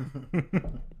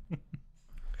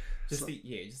 just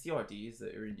the ideas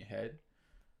that are in your head.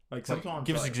 Like sometimes,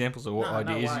 Give us like, examples of what no,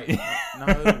 ideas. No,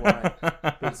 you... way.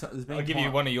 But there's been I'll give you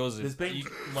time- one of yours. there's been-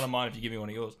 One of mine if you give me one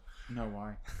of yours. No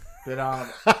way. But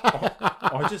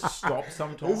I just stop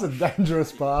sometimes. This is a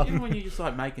dangerous path. Even when you just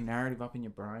like make a narrative up in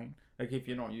your brain, like if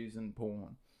you're not using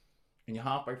porn, and you're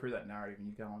halfway through that narrative and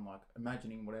you go on like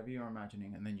imagining whatever you're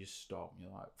imagining, and then you stop and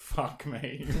you're like, "Fuck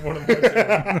me, what am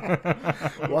I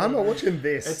doing?" Why am I watching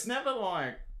this? It's never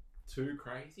like too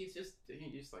crazy. It's just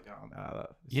you're just like, "Oh no."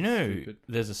 You know,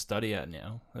 there's a study out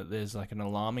now that there's like an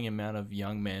alarming amount of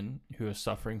young men who are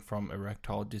suffering from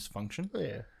erectile dysfunction, Oh,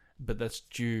 yeah. but that's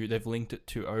due. They've linked it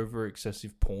to over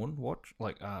excessive porn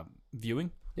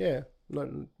viewing. Yeah.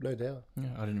 No doubt. Yeah,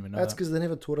 I didn't even know. That's that. because they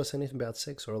never taught us anything about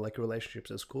sex or like relationships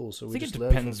at school. So I we think just it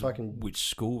learned from depends fucking. which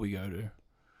school we go to.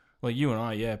 Like you and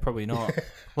I, yeah, probably not.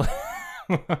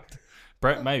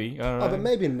 Brett, maybe. I don't know. Oh, but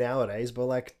maybe nowadays, but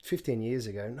like 15 years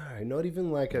ago, no, not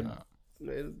even like a. No.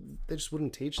 They just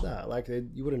wouldn't teach that. Like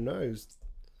you wouldn't know.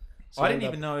 So I you didn't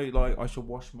end even know like I should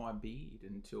wash my beard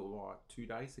until like 2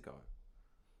 days ago.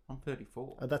 I'm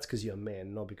 34. up- that's because you're a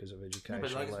man, not because of No, education.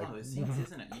 but like it's like- one of those things,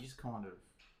 isn't it? You just kind of,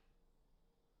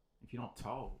 if you're not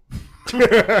told.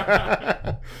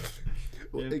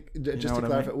 Well, Yeah. just You know to what I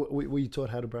clarify, were you taught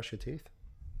how to brush your teeth?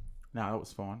 No, that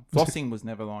was fine. Flossing was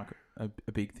never like a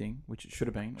big thing, which it should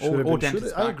have been. Should have Or been. dentist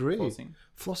Should have- I back agree. Flossing.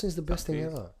 Flossing's the best thing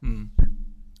Yes. ever. Hmm.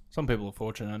 Some people are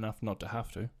fortunate enough not to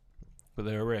have to, but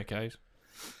they're a rare case.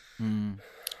 Mm.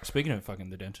 Speaking of fucking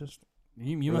the dentist,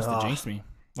 you must have Ah. jinxed me.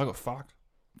 I got fucked.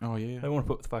 Oh yeah. They want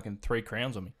to put fucking 3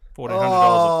 crowns on me. $1,400.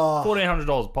 Oh.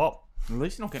 $1,400 a pop. At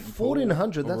least you're not getting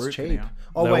 1,400. or That's root cheap. canal.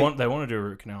 Oh they wait, want to do a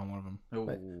root canal on one of them.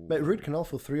 Ooh. mate, root canal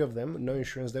for 3 of them, no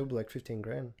insurance. They would be like 15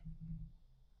 grand.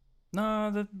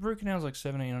 No, the root canal's like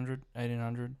 1,700,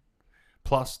 1,800,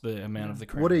 plus the amount of the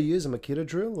crown. What do you use? A Makita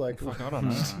drill? Like Fuck, I don't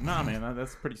know. Nah, man,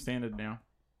 that's pretty standard now.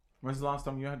 When's the last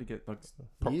time you had to get like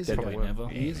proper Years dead ago. weight? Probably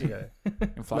never. years ago.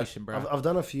 Inflation, bro. I've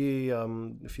done a few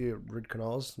root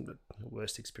canals. But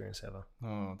worst experience ever.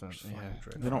 Oh, don't. Fucking Yeah.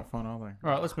 dreadful. They're not fun, are they?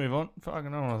 All right, let's move on. Fucking,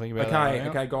 I don't want to think about that. Okay, right now.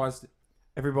 okay, guys,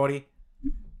 everybody,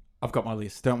 I've got my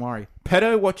list. Don't worry.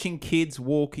 Pedo watching kids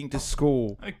walking to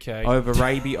school Okay. over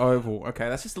Raby Oval. Okay,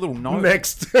 that's just a little note.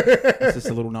 Next. That's just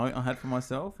a little note I had for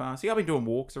myself. See, I've been doing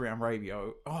walks around Raby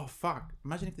Oval. Oh fuck!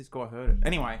 Imagine if this guy heard it.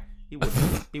 Anyway, he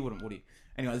wouldn't. He wouldn't, would he?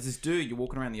 Anyway, there's this dude. You're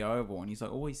walking around the oval, and he's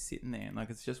like always sitting there. And like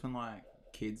it's just when like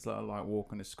kids are like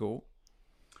walking to school,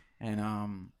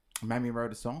 and Mammy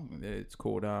wrote a song. It's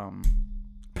called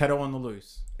 "Pedo on the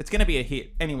Loose." It's gonna be a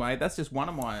hit. Anyway, that's just one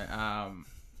of my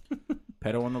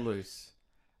Pedo on the Loose.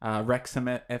 Wrexham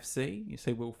FC. You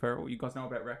see Will Ferrell. You guys know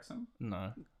about Wrexham?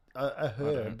 No. I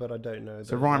heard, don't. but I don't know.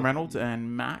 So Ryan Reynolds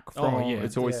and Mac from Oh, yeah.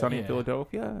 It's Always Yeah. Sunny in Yeah.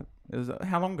 Philadelphia. It was,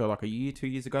 how long ago? Like a year, 2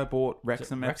 years ago. Bought Is it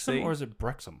Wrexham Wrexham FC. or is it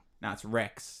Brexham? No, it's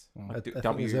Rex. I Like think is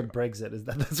W. that Brexit? Is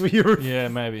that's what you're? Yeah,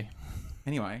 maybe.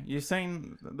 Anyway, you've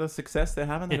seen the success they're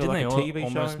having. Yeah, They've didn't got they like a TV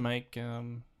almost show. make?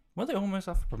 Weren't they almost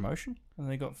up for promotion? And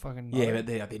they got fucking. Yeah, but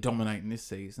they're dominating this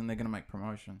season. They're going to make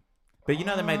promotion. But you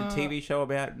know they made a TV show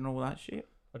about it and all that shit.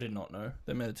 I did not know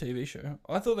they made a TV show.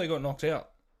 I thought they got knocked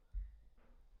out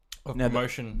of No,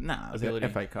 promotion. Nah, it was ability.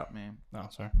 the FA Cup, man. Oh,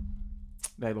 sorry.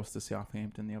 They lost to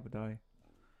Southampton the other day.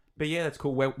 But yeah, that's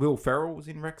cool. Will Ferrell was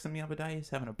in Wrexham the other day. He's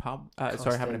having a pub.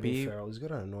 Sorry, having a beer. Ferrell. He's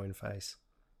got an annoying face.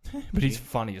 But he's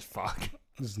funny as fuck.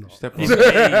 He's not. Step He's,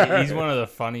 on- he's one of the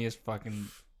funniest fucking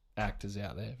actors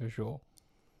out there for sure.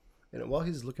 You know, while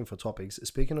he's looking for topics,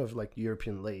 speaking of like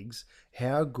European leagues,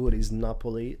 how good is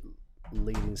Napoli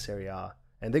leading Serie A?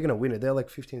 And they're going to win it. They're like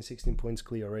 15, 16 points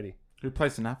clear already. Who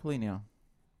plays for Napoli now?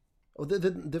 Oh,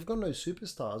 they've got no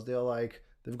superstars. They're like,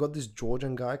 they've got this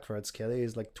Georgian guy, Kvaratskhelia.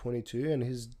 He's like 22, and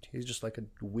he's just like a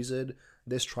wizard.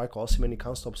 Their striker Osimhen, he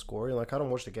can't stop scoring. Like, I don't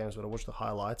watch the games, but I watch the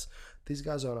highlights. These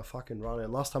guys are on a fucking run.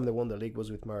 And last time they won the league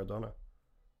was with Maradona.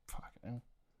 Fuck.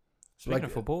 Speaking Like-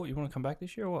 of football, you want to come back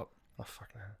this year or what? Oh, fuck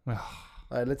no.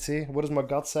 All right, let's see. What does my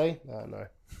gut say? No.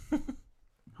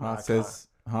 Heart I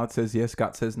Heart says yes,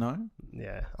 gut says no.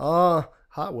 Yeah. Oh,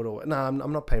 Heart would always. No,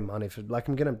 I'm not paying money for. Like,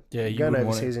 I'm going Yeah, you going wouldn't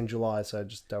want overseas in July, so I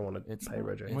just don't want to It's pay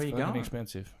Rego. It's Where you fucking going?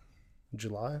 expensive.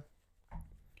 July?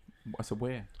 I said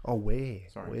where? Oh, where?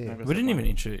 Sorry, Where? maybe I We said didn't even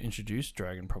where. introduce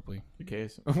Dragon properly. Who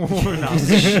cares?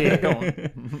 Shit. Go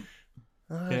on.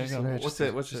 Yeah, Just, go you on. know, What's just,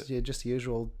 it? What's just, it? yeah, just the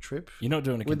usual trip. You're not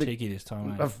doing a With the- Kentucky this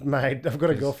time, mate. I've got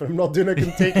a girlfriend. I'm not doing a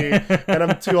Kentucky, and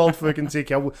I'm too old for a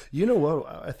Kentucky. You know what?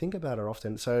 I think about it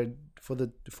often. So for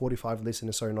the 45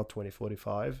 listeners, sorry, not 20,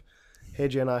 45.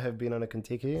 Hedgie and I have been on a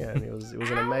Kentucky, and it was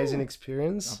an amazing I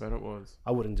experience. bet it was.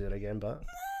 I wouldn't do it again, but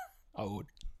I would.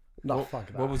 no, What- fuck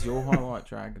that. What was your highlight,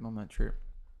 Dragon, on that trip?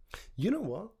 You know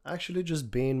what? Actually,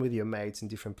 just being with your mates in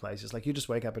different places. Like, you just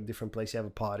wake up at a different place, you have a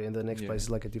party, and the next Yeah. place is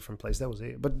like a different place. That was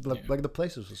it. But Yeah. like the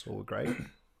places were great.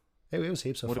 It was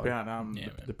heaps of What fun. about Yeah,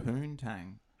 the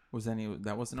Poontang? Was any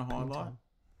that wasn't a highlight?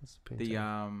 What's the The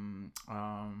poontang?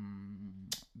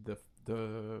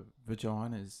 the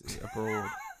vaginas abroad.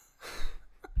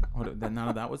 None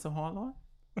of that was a highlight.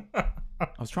 I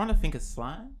was trying to think of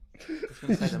slang. I was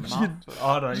going to say the muff. but-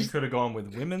 I don't know. You could have gone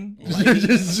with women.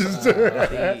 Ladies,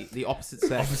 the opposite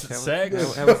sex. Opposite How was-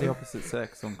 sex. How was the opposite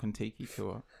sex on Kentucky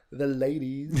tour? The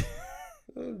ladies.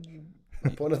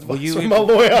 Upon Were advice you from in- my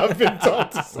lawyer, I've been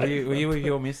told to Were say. you with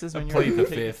your missus when you were Plead on the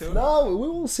Kentucky fifth. tour? No, we were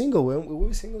all single. We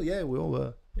were single. Yeah, we all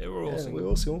were. Yeah, we're all Yeah, single. we were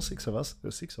all 6 of us. There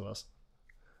were 6 of us.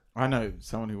 I know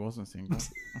someone who wasn't single.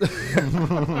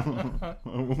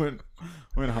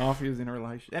 went half years in a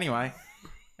relation. Anyway,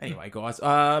 guys.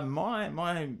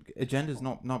 My agenda's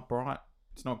not bright.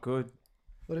 It's not good.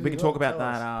 What have We you can talk got? about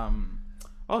Tell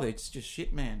us. that. It's just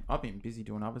shit, man. I've been busy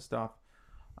doing other stuff.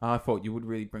 I thought you would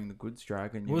really bring the goods,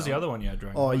 Dragon. What was the other one you had,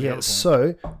 Dragon? Oh, What was the yeah. other point?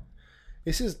 So,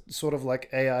 this is sort of like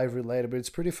AI related, but it's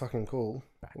pretty fucking cool.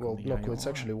 Back Well, on the not cool. It's AI.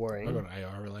 actually I worrying. got an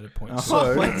AI related point. Oh,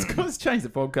 So- let's change the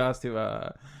podcast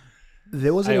to.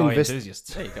 There was an AI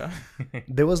enthusiast. There you go.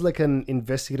 There was like an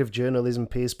investigative journalism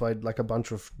piece by like a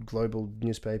bunch of global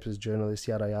newspapers, journalists,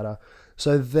 yada yada.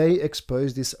 So they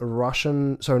exposed this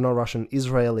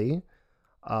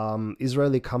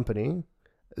Israeli company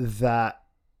that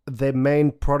their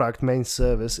main product, main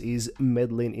service is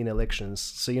meddling in elections.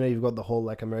 So, you've got the whole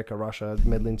like America, Russia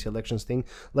meddling into elections thing.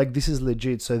 Like this is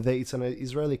legit. So it's an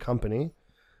Israeli company.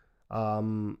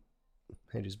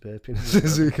 Hey, just burping.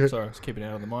 Sorry, I was keeping it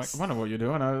out of the mic. I wonder what you're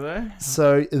doing over there.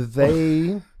 So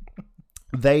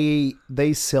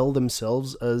they sell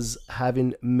themselves as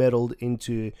having meddled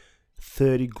into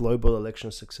 30 global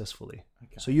elections successfully.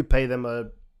 Okay. So you pay them a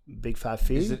big fat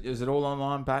fee. Is it all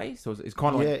online based, or is it's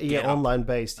kind of like online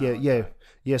based.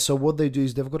 Yeah. So what they do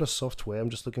is they've got a software. I'm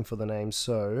just looking for the name.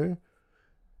 So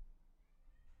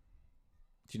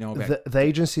do you know about the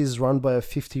agency is run by a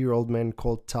 50-year-old man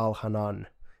called Tal Hanan.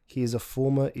 He is a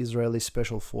former Israeli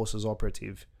Special Forces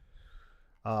operative.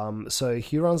 So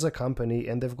he runs a company,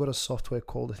 and they've got a software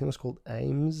called, I think it's called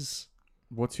AIMS.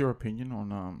 What's your opinion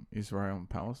on Israel and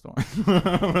Palestine?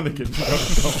 I'm really getting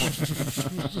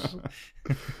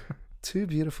Two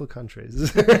beautiful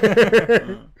countries.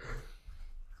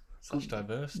 Such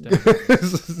diverse.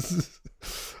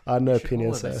 I have no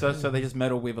opinion. So they just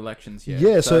meddle with elections, yeah.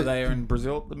 Yeah, So so they are in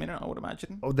Brazil at the minute, I would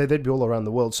imagine. Oh, they'd be all around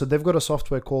the world. So they've got a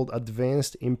software called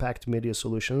Advanced Impact Media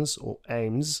Solutions, or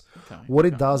AIMS. Okay, What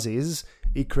it does is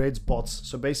it creates bots.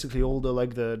 So basically, all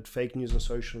the fake news on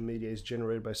social media is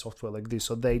generated by software like this.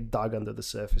 So they dug under the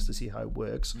surface to see how it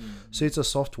works. So it's a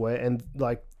software, and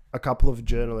like a couple of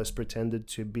journalists pretended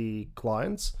to be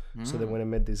clients. So they went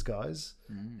and met these guys,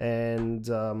 and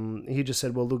he just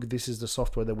said, "Well, look, this is the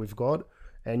software that we've got,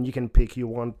 and you can pick. You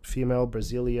want female,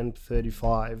 Brazilian,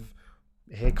 35."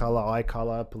 Hair color, eye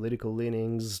color, political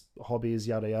leanings, hobbies,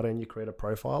 yada yada, and you create a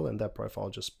profile, and that profile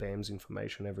just spams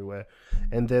information everywhere.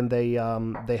 And then they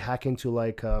hack into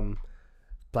like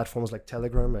platforms like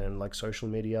Telegram and like social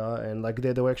media, and like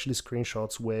there were actually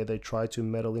screenshots where they try to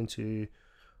meddle into,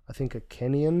 I think, a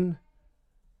Kenyan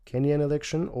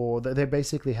election, or they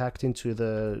basically hacked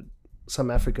into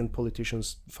some African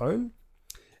politician's phone,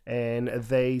 and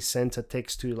they sent a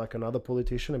text to like another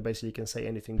politician, and basically you can say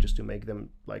anything just to make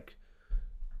them like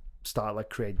start like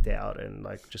create doubt and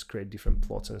like just create different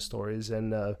plots and stories.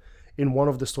 And in one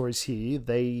of the stories here,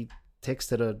 they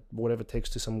texted whatever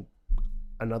text to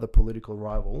another political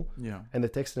rival, and they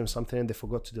texted him something, and they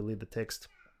forgot to delete the text.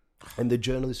 And the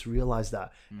journalists realized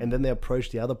that, and then they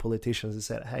approached the other politicians and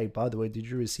said, "Hey, by the way, did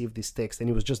you receive this text?" And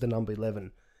it was just the number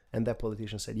 11, and that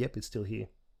politician said, "Yep, it's still here."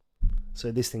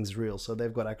 So this thing's real. So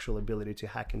they've got actual ability to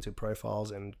hack into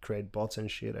profiles and create bots and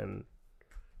shit. And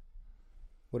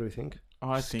what do we think?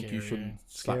 I think you should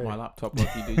slap Scary. my laptop like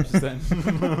you did just then.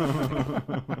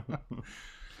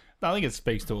 I think it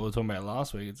speaks to what we were talking about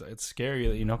last week. It's scary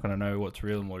that you're not going to know what's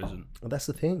real and what isn't, Well, that's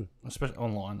the thing. especially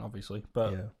online, obviously.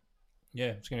 But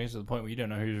yeah, it's going to get to the point where you don't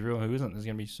know who's real and who isn't. There's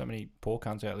going to be so many poor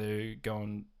cunts out there who go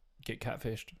and get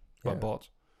catfished by bots.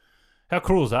 How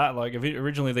cruel is that? Like,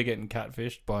 originally they're getting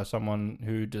catfished by someone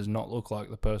who does not look like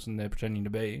the person they're pretending to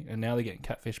be, and now they're getting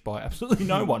catfished by absolutely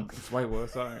no one. It's way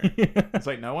worse, though. It's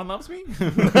like, no one loves me?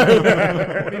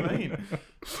 What do you mean?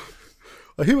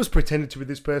 Well, he was pretending to be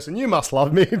this person. You must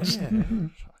love me. Yeah.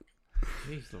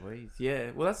 Jeez Louise.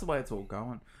 Yeah, well, that's the way it's all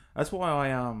going. That's why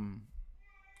I'm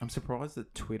surprised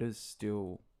that Twitter's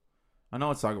still... I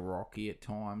know it's like rocky at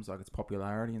times, like its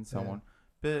popularity and so on.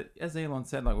 But as Elon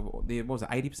said, like, what was it,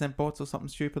 80% bots or something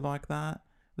stupid like that?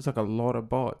 It was like a lot of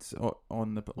bots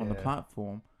on the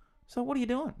platform. So what are you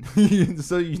doing?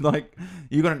 So you got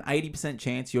an 80%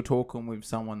 chance you're talking with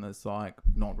someone that's like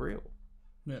not real.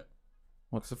 Yeah.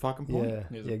 What's the fucking point? Yeah,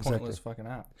 It's a exactly. pointless fucking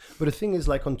app. But the thing is,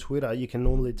 like on Twitter, you can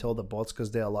normally tell the bots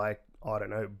because they're like, I don't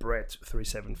know, Brett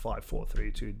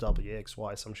 375432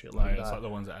 WXY, some shit like It's that. like the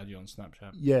ones that add you on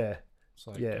Snapchat. Yeah. It's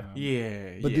like,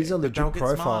 Yeah, But these are legit they'll get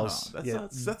profiles. smarter.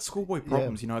 That's schoolboy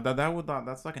problems, you know.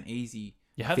 That's like an easy.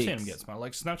 You have fix. seen them get smarter.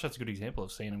 Like, Snapchat's a good example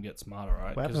of seeing them get smarter,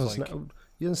 right? What 'Cause, happens on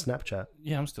you're on Snapchat.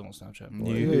 yeah, I'm still on Snapchat.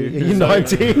 You're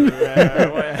 19.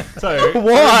 So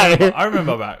Why? I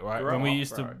remember back, right, when we Right,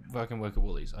 used to fucking work at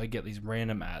Woolies, I get these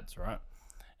random ads, right,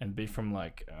 and be from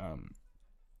like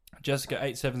Jessica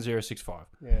 87065.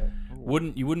 Yeah.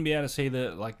 You wouldn't be able to see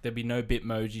there'd be no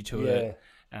Bitmoji to it.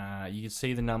 You could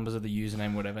see the numbers of the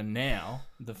username, whatever. Now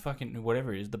the fucking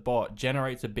whatever it is, the bot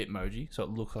generates a Bitmoji, so it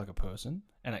looks like a person,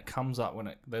 and it comes up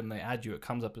then they add you. It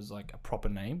comes up as like a proper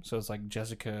name, so it's like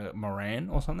Jessica Moran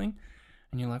or something.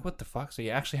 And you're like, what the fuck? So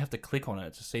you actually have to click on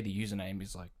it to see the username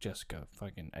is like Jessica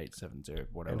fucking 870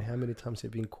 whatever. And how many times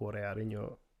have you been caught out in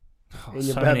your... Oh, in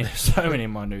your so many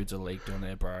of my nudes are leaked on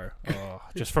there, bro. Oh,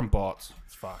 just from bots.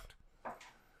 It's fucked.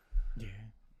 Yeah.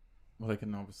 Well, they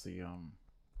can obviously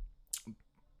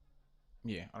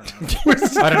yeah, I don't know.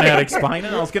 I don't know how to explain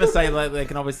it. I was gonna say like they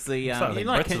can obviously I think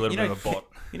Brett's a little bit of a bot.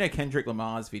 You know Kendrick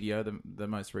Lamar's video, the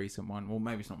most recent one. Well,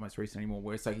 maybe it's not most recent anymore.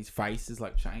 Where it's like his face is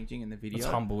like changing in the video. It's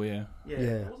humble, yeah. Yeah, Yeah.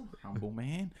 it wasn't humble,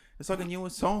 man. It's like a newer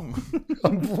song.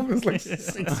 It was like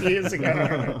 6 years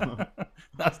ago.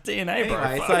 That's DNA, bro.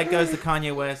 Anyway, it's Fuck. like goes to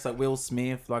Kanye West, like Will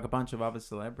Smith, like a bunch of other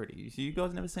celebrities. You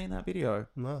guys never seen that video?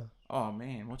 No. Oh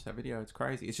man, watch that video. It's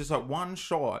crazy. It's just like one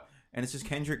shot, and it's just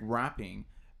Kendrick rapping,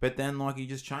 but then like he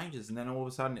just changes, and then all of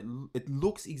a sudden it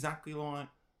looks exactly like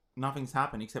nothing's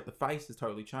happened except the face has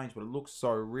totally changed, but it looks so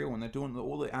real. And they're doing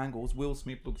all the angles. Will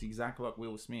Smith looks exactly like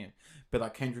Will Smith, but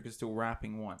like Kendrick is still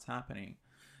rapping while it's happening.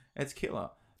 It's killer.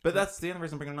 But that's the only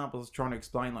reason I'm bringing it up. I was trying to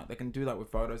explain, like, they can do that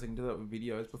with photos, they can do that with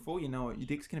videos. Before you know it, your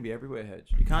dick's going to be everywhere, Hedge.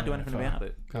 You can't do Yeah, anything fuck. about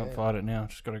it. Can't Yeah. fight it now.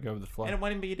 Just got to go with the flow. And it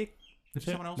won't even be your dick. It's That's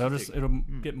it. someone else's They'll just, dick.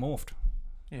 it'll get morphed.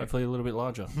 Yeah. Hopefully a little bit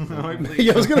larger. Hopefully,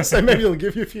 Yeah, I was gonna say maybe it'll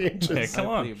give you a few inches. Yeah, come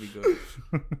on. Hopefully it'll be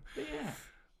good. But yeah.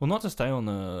 Well, not to stay on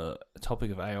the topic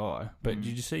of AI, but did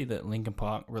you see that Linkin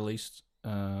Park released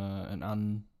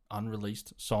an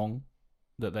unreleased song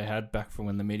that they had back from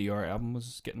when the Meteor album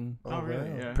was getting Oh, really?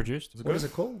 wow. Yeah. produced? What is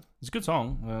it called? It's a good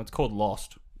song. It's called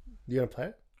Lost. You gonna play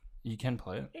it? You can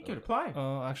play it. Yeah, give it a play.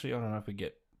 Actually, I don't know if we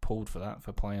get pulled for that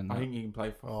for playing I that. think you can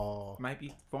play for Oh,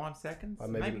 maybe 5 seconds.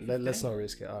 maybe let's not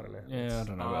risk it. I don't know. Yeah, I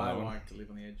don't know about I that one. like to live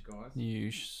on the edge, guys.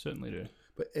 You certainly do.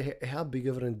 But how big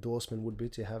of an endorsement would be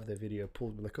to have their video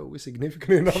pulled? Like, oh, we're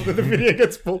significant enough that the video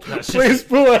gets pulled. That's Please just-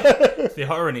 pull it. The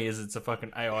irony is it's a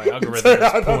fucking AI algorithm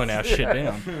that's pulling our shit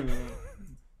down.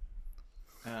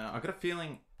 I got a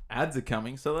feeling ads are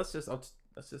coming, so let's just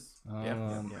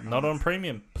yeah. Not on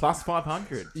premium. Plus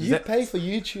 500. Is You that- pay for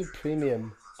YouTube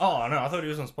Premium. Oh, no, I thought he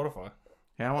was on Spotify.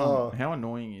 how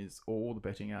annoying is all the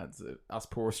betting ads that us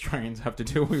poor Australians have to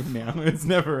deal with now? It's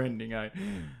never ending, eh?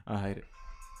 I hate it.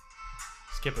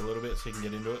 Skip a little bit so you can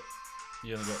get into it.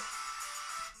 You only got...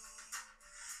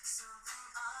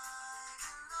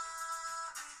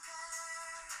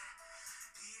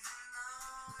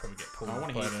 Probably get pulled. I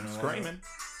want to hear some screaming.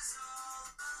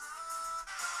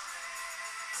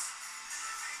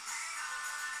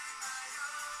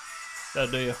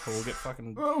 That'll do you. Or we'll get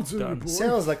fucking done.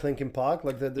 Sounds like Linkin Park.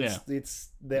 Like Yeah. it's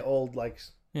they're old like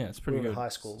Yeah, it's we pretty were in good. high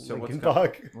school. So Linkin what's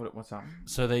Park. What's up?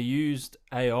 So they used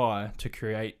AI to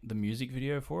create the music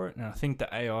video for it, and I think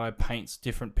the AI paints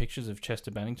different pictures of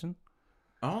Chester Bennington,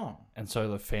 Oh, and so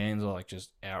the fans are like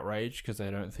just outraged because they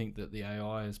don't think that the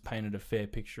AI has painted a fair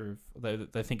picture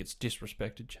of. They think it's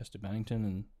disrespected Chester Bennington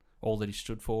and all that he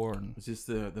stood for, and is this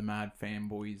the mad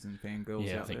fanboys and fangirls?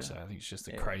 yeah, I out think there? so. I think it's just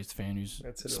a Yeah. crazed fan who's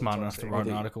That's a little smart enough to toxic. write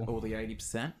an All article. All the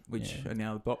 80%, which Yeah. are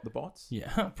now the bots.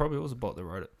 Yeah, probably was a bot that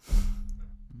wrote it.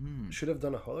 Should have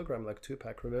done a hologram like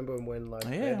Tupac. Remember when like Yeah,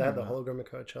 they I had the remember. hologram at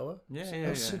Coachella? Yeah, That yeah,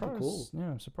 was yeah. super cool.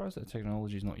 Yeah, I'm surprised that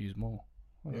technology's not used more.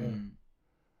 Yeah.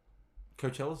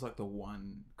 Coachella's like the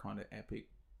one kind of epic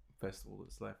festival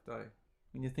that's left, though.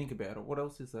 When you think about it, what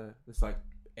else is there? It's like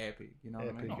epic, you know what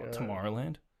I mean? Epic, Oh, yeah.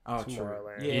 Tomorrowland, Oh, true.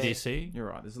 Tomorrowland. Yeah, EDC. you're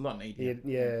right. There's a lot in Yeah,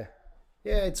 EDM.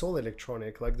 yeah, it's all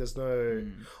electronic. Like there's no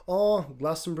oh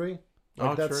Glastonbury. Like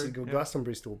Oh, that's true, yeah.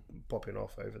 Glastonbury's still popping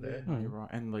off over Yeah, there. no, you're right.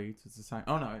 And Leeds, it's the same.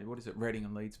 Oh no, what is it? Reading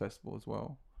and Leeds Festival as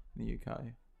well in the UK.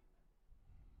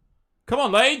 Come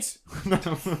on, Leeds!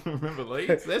 Remember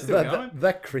Leeds? They're still going.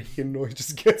 that creaking noise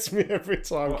just gets me every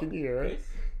time. What? Can you hear it? This?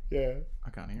 Yeah. I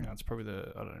can't hear No, it. it's probably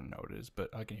the. I don't even know what it is, but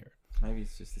I can hear it. Maybe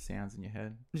it's just the sounds in your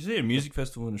head. Did you see a music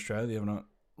festival in Australia the other night?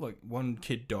 Like one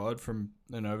kid died from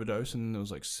an overdose, and there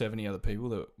was like 70 other people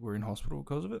that were in hospital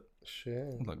because of it. Sure.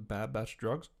 With, like bad batch of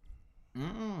drugs.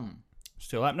 Mm.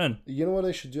 Still happening. You know what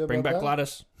they should do about Bring back that?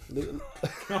 Gladys.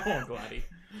 Come on, Gladdy.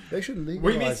 They should We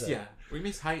legalize miss it. you. We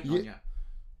miss hate Yeah. on you.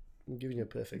 I'm giving you a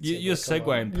perfect. You're segue, come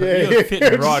on. segueing. Yeah, You're fitting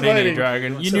just right in waiting. here,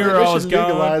 Dragon. You So knew they where I was should going.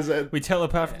 legalize it. We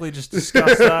telepathically just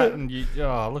discussed that, and you.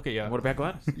 Oh, look at you. What about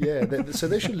Gladys? Yeah, so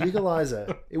they should legalize it.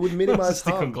 It would minimize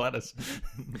Stick on harm. Gladys.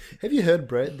 Have you heard,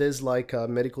 Brett? There's like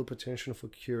medical potential for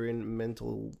curing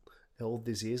mental health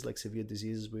disease, like severe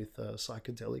diseases with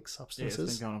psychedelic Yeah, it's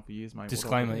substances. been going on for years, mate.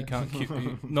 Disclaimer: you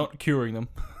can't. Not curing them.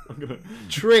 I'm gonna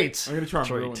Treats. try and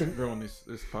Treat. ruin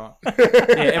this part. Yeah,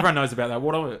 everyone knows about that.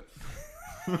 What of it?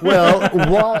 Well,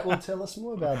 why? Well, tell us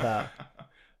more about that.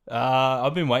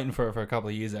 I've been waiting for it for a couple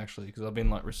of years actually, because I've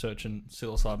been like researching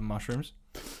psilocybin mushrooms.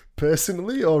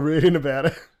 Personally, or reading about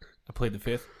it? I plead the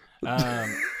fifth.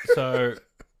 So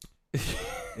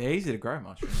They're easy to grow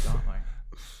mushrooms, aren't they?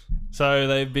 So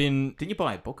they've been. Didn't you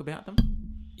buy a book about them?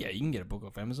 Yeah, you can get a book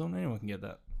off Amazon. Anyone can get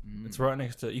that. Mm. It's right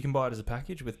next to. You can buy it as a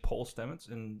package with Paul Stamets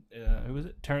and who is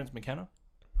it? Terrence McKenna.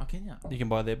 Oh, can you? You can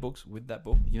buy their books with that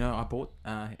book. You know, I bought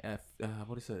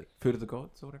what is it? Food of the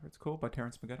Gods or whatever it's called by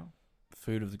Terence McGonagall.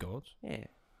 Food of the Gods. Yeah,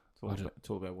 It's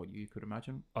all about what you could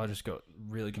imagine. I just got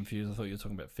really confused. I thought you were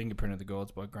talking about Fingerprint of the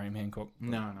Gods by Graham Hancock.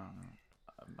 No.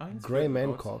 I think it's Graham Spirit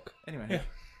of the Gods. Hancock. Anyway, Yeah.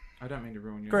 I don't mean to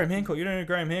ruin your... Graham Hancock. You don't know who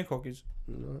Graham Hancock is?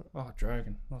 No. Oh,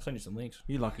 dragon. I'll send you some links.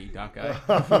 You lucky duck, eh? You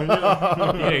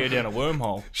gotta go down a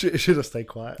wormhole. Should have stayed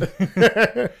quiet.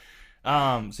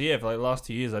 So yeah, for like the last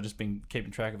 2 years, I've just been keeping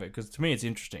track of it because to me it's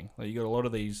interesting. Like you got a lot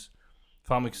of these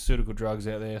pharmaceutical drugs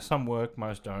out there. Some work,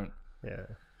 most don't. Yeah.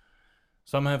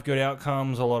 Some have good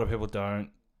outcomes. A lot of people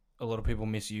don't. A lot of people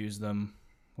misuse them,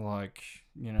 like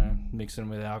mixing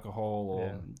them with alcohol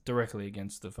or directly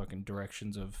against the fucking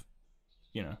directions of,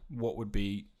 what would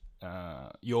be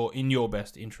your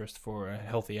best interest for a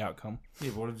healthy outcome.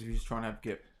 Yeah, but what if you're just trying to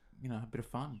get a bit of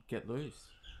fun, get loose,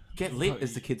 get lit,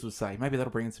 as the kids would say. Maybe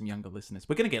that'll bring in some younger listeners.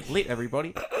 We're gonna get lit,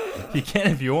 everybody. You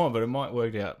can if you want, but it might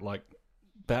work out like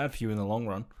bad for you in the long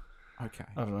run. Okay.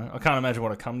 I don't know. I can't imagine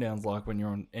what a come down's like when you're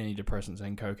on antidepressants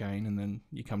and cocaine, and then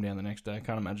you come down the next day. I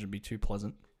can't imagine it'd be too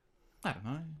pleasant. I don't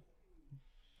know.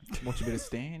 Watch a bit of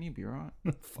Stan, you'll be right.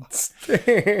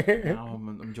 Stan. No,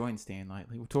 I'm enjoying Stan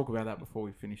lately. We'll talk about that before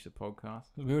we finish the podcast.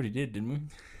 We already did, didn't we?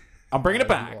 I'm bringing it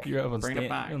back. You're up on, Bring it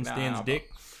back. on Nah, Stan's but- dick.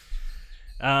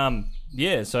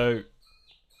 Yeah, so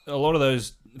a lot of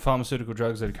those pharmaceutical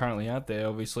drugs that are currently out there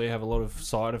obviously have a lot of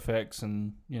side effects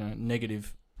and,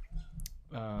 negative,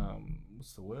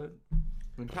 what's the word?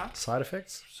 Impact? Side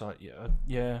effects?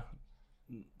 Yeah.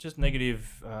 Just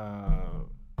negative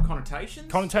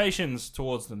Connotations?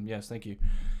 towards them. Yes, thank you.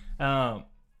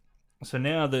 So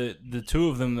now the two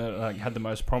of them that had the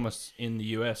most promise in the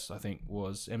US, I think,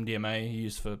 was MDMA,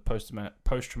 used for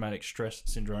post-traumatic stress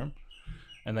syndrome,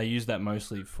 and they use that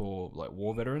mostly for like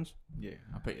war veterans. Yeah,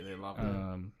 I bet you they love it.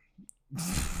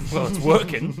 Well, it's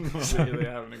working.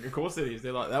 Of course it is.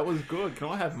 They're like, that was good. Can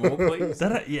I have more, please?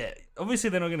 Yeah, obviously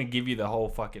they're not going to give you the whole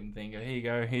fucking thing. Here you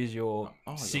go. Here's your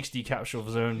 60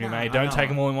 capsules of MDMA. Don't take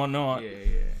them all in one night. Yeah.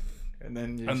 And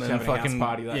then you're just having a house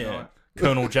party that night.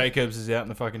 Colonel Jacobs is out in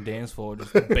the fucking dance floor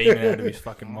just beaming out of his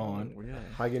fucking mind. Oh, yeah.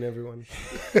 Hugging everyone.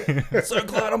 So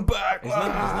glad I'm back. Isn't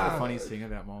that the funniest thing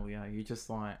about Molly? You're just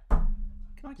like,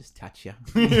 can I just touch you?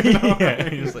 Yeah,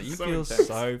 he's like, you So feel intense.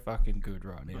 so fucking good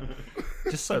right now.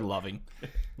 Just so loving.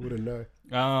 Wouldn't know.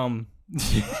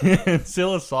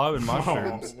 Psilocybin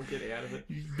mushrooms Oh, get out of it.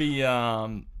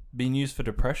 been used for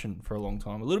depression for a long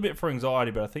time. A little bit for anxiety,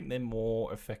 but I think they're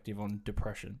more effective on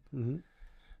depression. Mm-hmm.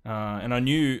 And I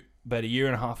knew about a year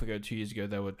and a half ago, 2 years ago,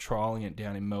 they were trialing it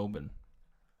down in Melbourne.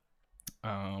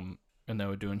 And they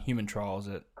were doing human trials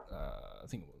at, I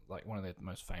think, like one of their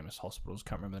most famous hospitals.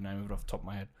 Can't remember the name of it off the top of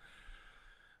my head.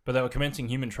 But they were commencing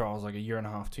human trials like a year and a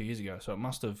half, 2 years ago. So it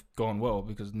must have gone well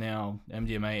because now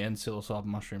MDMA and psilocybin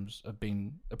mushrooms have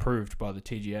been approved by the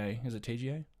TGA. Is it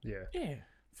TGA? Yeah.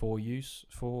 For use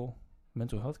for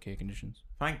mental health care conditions.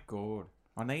 Thank God.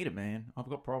 I need it, man. I've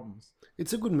got problems.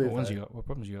 It's a good move. What ones though. you got? What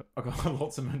problems you got? I've got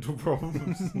lots of mental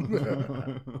problems.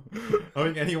 I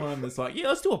think anyone that's like, yeah,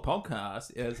 let's do a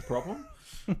podcast is a problem.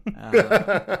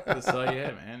 So,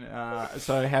 yeah, man.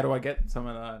 So how do I get some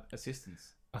of that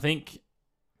assistance? I think,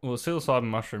 well, psilocybin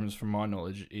mushrooms, from my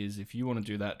knowledge, is if you want to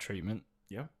do that treatment,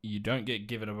 Yeah. you don't get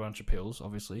given a bunch of pills,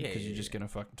 obviously, because you're just going to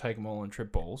fucking take them all and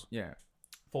trip balls, Yeah.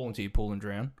 fall into your pool and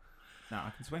drown. No,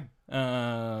 I can swim.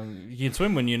 You can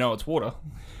swim when you know it's water.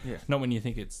 Yeah. Not when you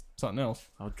think it's something else.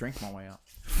 I'll drink my way up.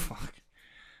 Fuck.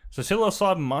 So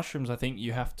psilocybin mushrooms, I think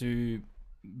you have to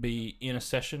be in a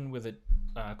session with a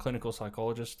clinical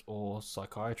psychologist or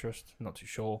psychiatrist. Not too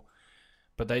sure.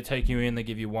 But they take you in, they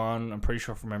give you one. I'm pretty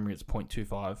sure from memory it's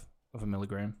 0.25 of a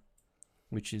milligram,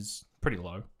 which is pretty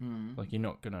low. Mm. Like you're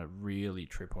not going to really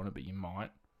trip on it, but you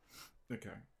might.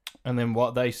 Okay. And then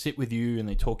what they sit with you and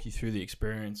they talk you through the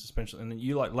experience, especially. And then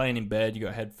you like laying in bed, you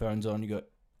got headphones on, you got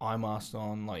eye masks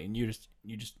on, like, and you just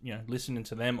listening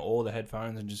to them or the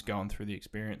headphones and just going through the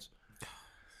experience.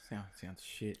 Sounds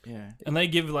shit. Yeah. And they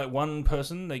give like one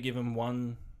person, they give them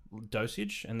one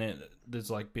dosage, and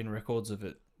there's like been records of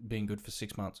it being good for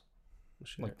 6 months.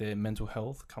 Shit. Like their mental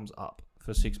health comes up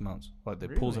for 6 months. Like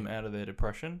it pulls them Really? out of their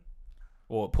depression,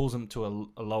 or it pulls them to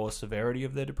a lower severity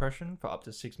of their depression for up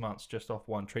to 6 months just off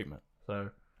one treatment. So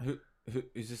Who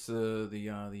is this?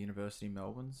 The University of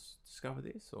Melbourne's discovered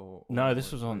this, or no,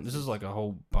 this is like a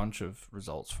whole bunch of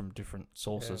results from different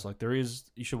sources. Yeah. Like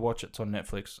you should watch it. It's on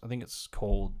Netflix. I think it's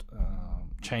called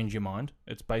Change Your Mind.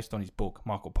 It's based on his book,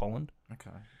 Michael Pollan.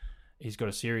 Okay. He's got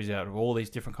a series out of all these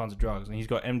different kinds of drugs, and he's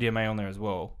got MDMA on there as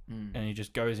well. Mm. And he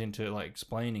just goes into like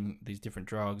explaining these different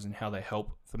drugs and how they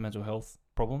help for mental health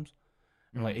problems.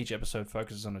 And like each episode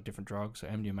focuses on a different drug. So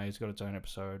MDMA's got its own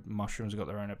episode, mushrooms have got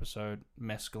their own episode,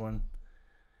 mescaline,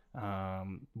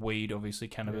 Weed, obviously,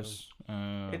 cannabis.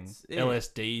 It's-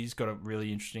 LSD's got a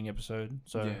really interesting episode,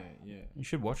 so yeah. you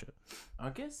should watch it. I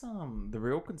guess the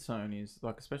real concern is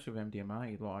like, especially with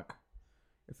MDMA, like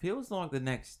it feels like the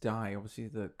next day, obviously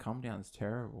the come down is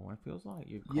terrible. And it feels like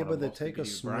you. but they take a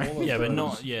smaller Yeah, but dose.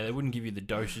 not. Yeah, they wouldn't give you the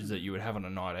doses that you would have on a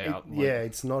night out. like- Yeah,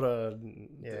 it's not a.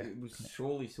 Yeah, It would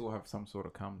surely still have some sort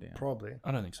of come down. probably.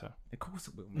 I don't think so. Of course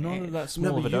it will. Not man. at that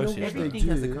small of a but you know dosage. what they Everything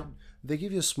has a do? come. They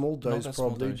give you a small dose, that small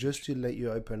probably dosage. just to let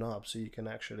you open up, so you can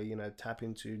actually, tap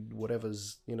into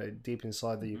whatever's deep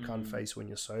inside that you can't face when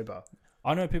you're sober.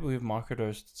 I know people who've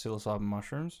microdosed psilocybin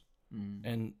mushrooms, Mm.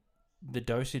 and the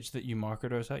dosage that you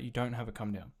microdose at, you don't have a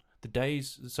come down. The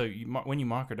days, so when you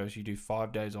microdose, you do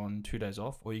 5 days on, 2 days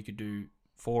off, or you could do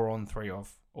 4 on, 3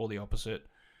 off, or the opposite.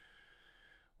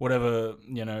 Whatever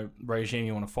regime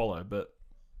you want to follow, but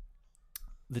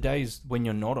the days when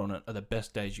you're not on it are the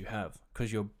best days you have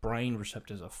because your brain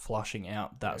receptors are flushing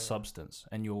out that substance,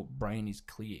 and your brain is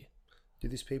clear. Do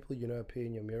these people appear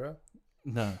in your mirror?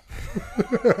 No,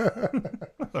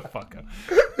 motherfucker.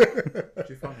 Did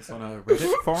you find this on a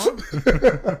Reddit forum?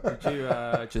 Did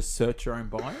you just search your own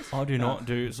bias? I do not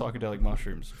do psychedelic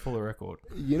mushrooms. For the record.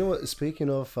 You know what? Speaking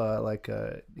of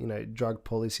drug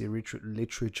policy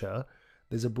literature,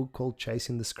 there's a book called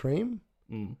Chasing the Scream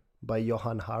by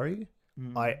Johan Hari.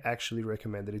 I actually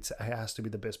recommend it. It has to be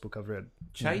the best book I've read.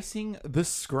 Chasing the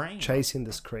Scream. Chasing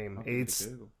the Scream. I'll give it a It's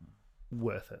Google.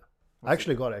 worth it. I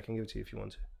actually got it. I can give it to you if you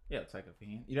want to. Yeah, I'll take it for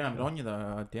you. You don't have it on you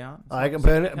though, down. But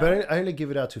I only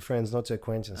give it out to friends, not to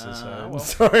acquaintances. So well.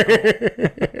 sorry.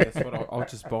 Guess what? I'll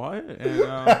just buy it,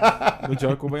 and the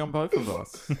joke will be on both of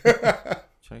us.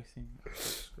 Chasing the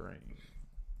Scream.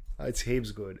 It's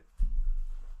heaps good.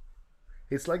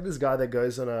 It's like this guy that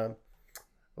goes on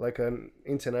an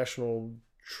international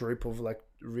trip of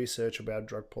research about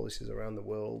drug policies around the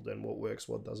world and what works,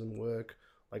 what doesn't work,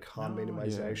 like harm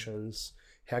minimizations.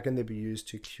 How can they be used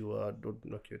to cure, or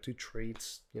not cure, to treat,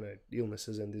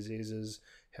 illnesses and diseases?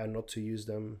 How not to use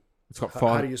them? It's got How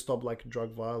 5. do you stop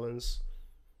drug violence?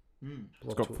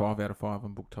 It's got 5 out of 5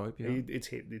 on Booktopia.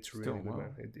 It's really Still good, well.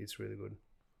 man. It's really good.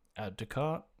 Add to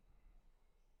cart,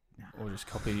 or just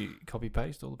copy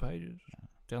paste all the pages.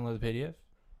 Download the PDF.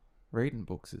 Reading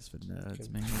books is for nerds,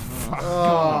 man.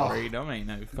 Oh. Read. I mean,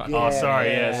 no fucking. Yeah, Sorry.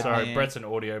 man. Brett's an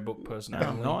audiobook person. No,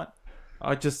 I'm not.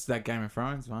 I just that Game of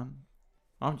Thrones one.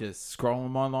 I'm just scrolling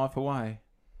my life away.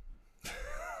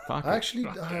 Fuck I it. actually,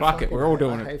 Fuck it. We're all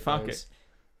doing I it. hate Fuck phones. it.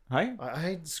 Hey. I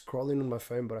hate scrolling on my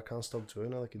phone, but I can't stop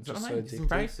doing it. It's That's what just I so mean. Just addictive.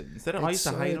 embrace it. Instead of I used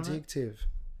to hate on it. addictive.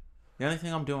 The only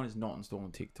thing I'm doing is not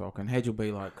installing TikTok, and Hedge will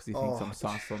be like, because he thinks I'm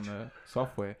sus on the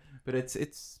software. But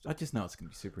it's. I just know it's gonna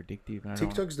be super addictive. And I don't-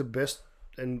 TikTok's the best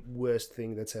and worst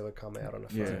thing that's ever come out on a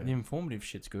phone. Yeah. The informative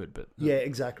shit's good, but Yeah,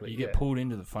 exactly. you get yeah. pulled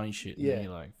into the funny shit, and Yeah. then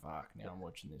you're like, "Fuck!" Now I'm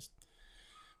watching this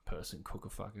person cook a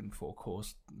fucking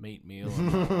 4-course meat meal. And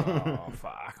I'm like, oh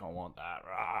fuck! I want that.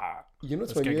 Rah. You know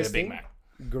what's Let's my go get a newest Big thing? Mac.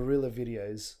 Gorilla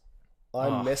videos.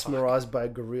 I'm Oh, mesmerized by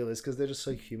gorillas because they're just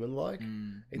so human-like.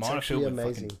 It's Mine are actually filled with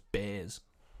amazing. fucking bears.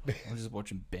 I'm just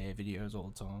watching bear videos all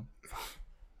the time.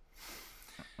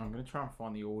 I'm gonna try and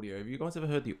find the audio. Have you guys ever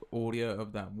heard the audio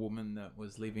of that woman that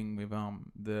was living with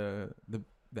the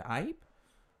ape,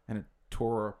 and it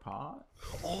tore her apart?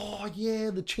 Oh yeah,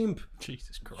 the chimp.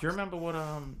 Jesus Christ! Do you remember what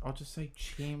I'll just say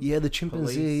chimp? Yeah, the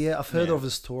chimpanzee. Police. Yeah, I've heard Yeah. of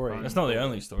the story. That's not the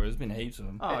only story. There's been heaps of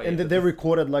them. Oh, And yeah, they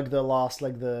recorded the last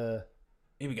the.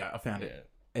 here we go. I found it.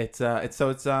 Yeah. It's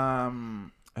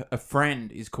a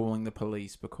friend is calling the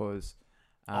police because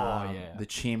the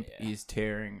chimp is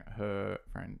tearing her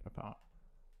friend apart.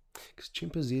 Because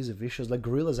chimpanzees are vicious.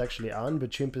 Gorillas actually aren't, but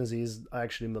chimpanzees are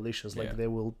actually malicious. Yeah. They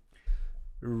will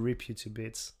rip you to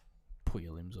bits. Pull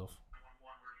your limbs off.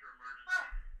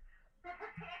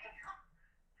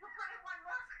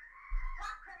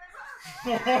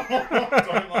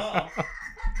 Don't laugh.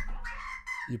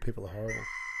 You people are horrible.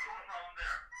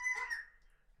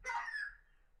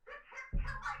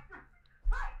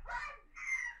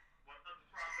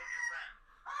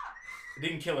 It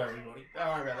didn't kill everybody. Don't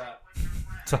worry about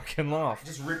that. So I can laugh.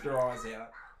 Just ripped her eyes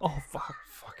out. Oh fuck!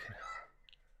 Fucking hell.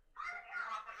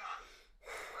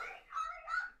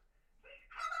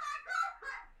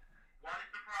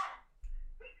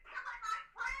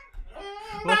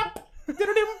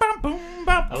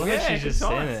 I love Yeah, that she's good just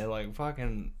times. standing there like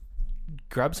fucking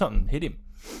grab something, hit him.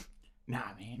 Nah,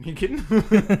 man, you kidding?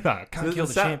 Nah, can't So kill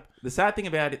the sad, chimp. The sad thing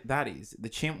about it, that is, the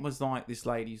chimp was like this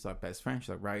lady's best friend.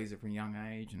 She raised her from a young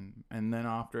age, and then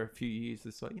after a few years,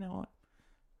 it's like, you know what?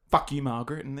 Fuck you,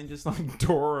 Margaret, and then just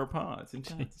tore her apart. It's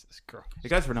insane. Jesus Christ! It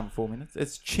goes for another 4 minutes.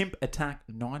 It's Chimp Attack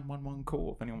 911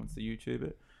 call. If anyone wants to YouTube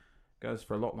it, goes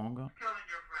for a lot longer.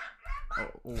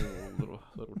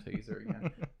 Little teaser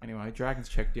again. Anyway, Dragon's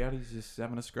checked out. He's just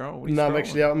having a scroll. What are you No, I'm scrolling?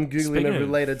 actually I'm googling Speaking a of-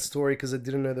 related story because I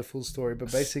didn't know the full story.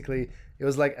 But basically, it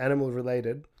was like animal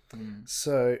related.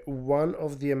 So one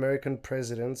of the American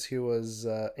presidents, he was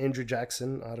Andrew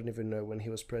Jackson. I don't even know when he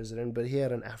was president, but he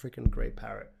had an African grey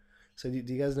parrot. So do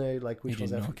you guys know like He which did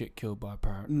one's not African? get killed by a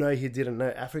parrot. No, he didn't. No,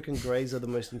 African greys are the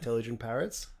most intelligent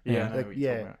parrots. Yeah, I know Like, what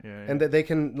you're yeah. talking about. And that they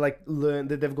can like learn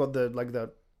that they've got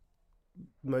the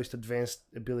most advanced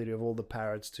ability of all the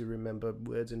parrots to remember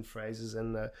words and phrases,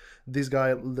 and this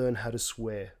guy learned how to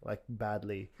swear like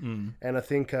badly. And I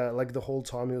think like the whole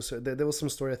time he was there was some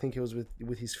story. I think he was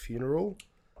with his funeral,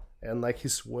 and like he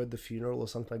swore at the funeral or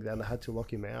something like that, and I had to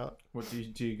lock him out. What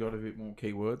do you got a bit more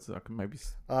keywords? I can maybe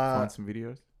Uh, find some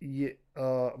videos. Yeah,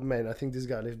 man, I think this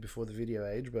guy lived before the video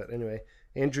age, but anyway,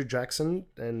 Andrew Jackson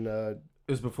and It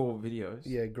was before videos.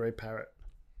 yeah, grey parrot.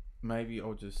 Maybe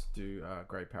I'll just do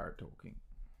Grey Parrot talking.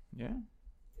 Yeah.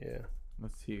 Yeah.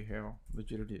 Let's hear how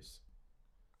legit it is.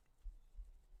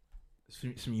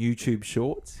 Some YouTube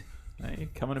shorts. Hey,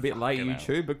 coming a bit late, Fucking hell.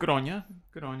 YouTube, but good on you.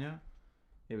 Good on you.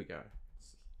 Here we go.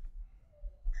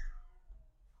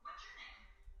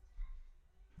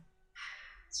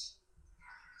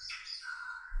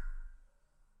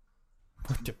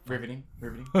 What the Riveting.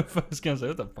 I was gonna say,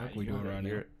 what the fuck Hey, we you doing gotta right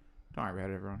hear now? it. Don't worry about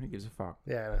it, everyone. Who gives a fuck?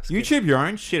 Yeah. No, skip. YouTube your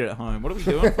own shit at home. What are we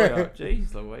doing for you?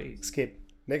 Jeez Louise. Skip.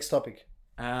 Next topic.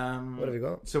 What What have you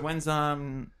got? So when's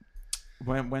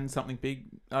when something big?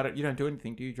 You don't do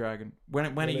anything, do you, Dragon? When are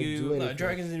don't do you? anything. No,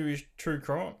 Dragons into his true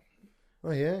crime.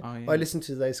 Oh yeah. Oh, yeah. I listened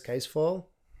to today's case file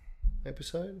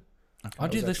episode. I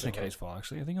That did was listen to actually Case File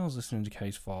actually. I think I was listening to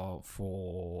Case File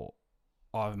for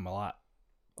Ivan Milat.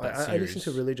 I listen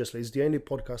to religiously. It's the only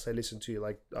podcast I listen to.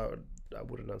 Like I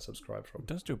wouldn't unsubscribe from. It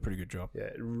does do a pretty good job. Yeah,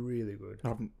 really good.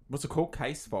 What's it called?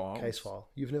 Case file. Case file.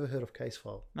 You've never heard of case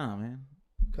file? No, man.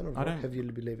 What kind of I rock don't- have you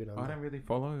been living I under? don't really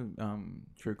follow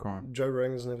true crime. Joe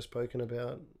Rogan's never spoken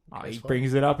about. Oh, Case he File?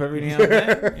 brings it up every now and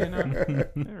then. You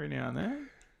know, every now and then.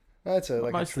 That's a,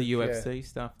 like Mostly yeah. UFC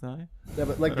stuff though. No,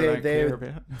 but like that I don't care their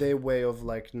about. their way of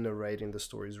like narrating the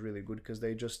story is really good because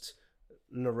they just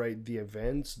narrate the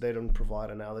events. They don't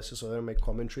provide analysis or they don't make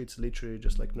commentary. It's literally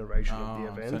just like narration of the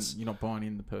Oh, events. so you're not buying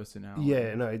in the personality.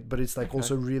 Yeah, no, but it's like Okay.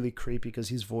 also really creepy because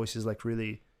his voice is like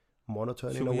really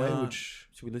monotone Should in a we, way, uh, which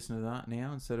Should we listen to that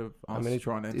now instead of us I mean,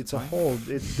 trying to? it's a entertain? whole.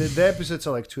 The episodes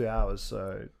are like 2 hours,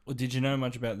 so Well, did you know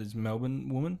much about this Melbourne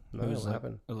woman no, who what was like,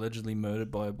 happened? allegedly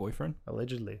murdered by her boyfriend?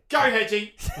 Allegedly. Go,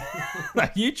 Hedgie.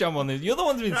 You jump on this. You're the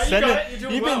ones who've been No, you sending. got it. You're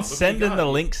doing You've well. been Look, you sending got the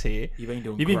it. links here. You've been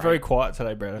doing. You've been great. very quiet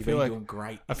today, Brad. I You've feel been like doing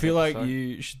great. I feel like episode.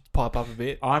 you should pipe up a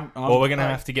bit. I'm Or we're gonna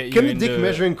have to get you Can the into. dick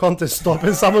measuring contest stop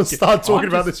and someone start talking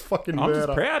about this fucking I'm just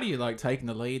murder? proud of you, like taking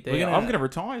the lead there. We're gonna- I'm gonna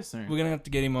retire soon. We're gonna have to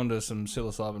get him onto some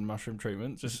psilocybin mushroom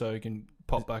treatment just so he can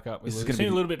pop back up. This is He's gonna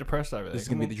be a little bit depressed over there. This is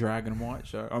gonna be the Dragon and White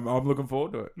show. I'm looking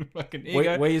forward to it. Fucking, here Where, you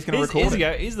go. where are you gonna Here's, record here's it? you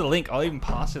go. Here's the link. I'll even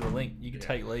pass you the link. You can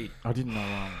take lead. I didn't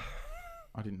know.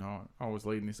 I didn't know it. I was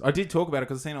leading this. I did talk about it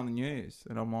because I seen it on the news,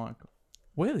 and I'm like,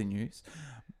 "Where the news?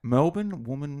 Melbourne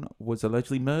woman was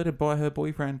allegedly murdered by her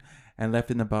boyfriend and left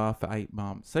in the bar for 8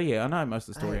 months." So yeah, I know most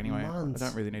of the story 8 anyway. months. I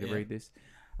don't really need to Yeah. read this.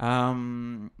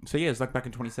 So yeah, it's like back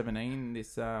in 2017.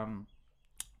 This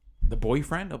the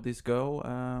boyfriend of this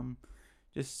girl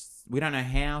just we don't know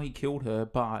how he killed her,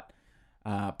 but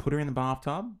put her in the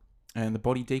bathtub. And the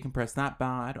body decompressed that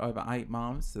bad over 8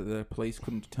 months that the police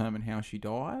couldn't determine how she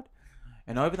died.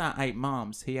 And over that 8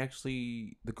 months,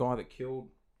 the guy that killed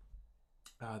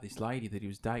this lady that he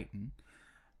was dating,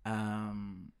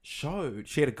 showed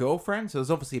she had a girlfriend. So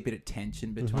there's obviously a bit of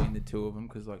tension between the two of them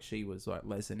because like she was like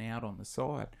lesing out on the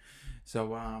side.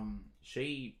 So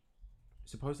she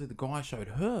supposedly the guy showed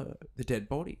her the dead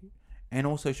body and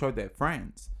also showed their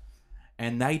friends.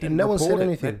 And they didn't no one report said it.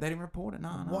 anything? They didn't report it. No.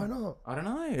 Why not? I don't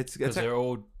know. It's Because they're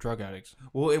all drug addicts.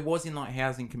 well, it was in like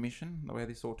housing commission where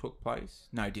this all took place.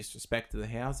 No disrespect to the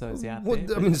housers out What,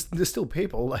 there. I mean, there's still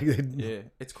people like. yeah,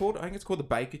 it's called. I think it's called the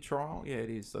Baker trial. Yeah, it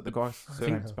is. So the guy's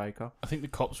surname's Baker. I think the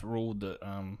cops ruled that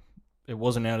it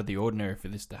wasn't out of the ordinary for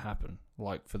this to happen.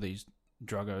 Like for these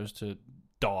druggos to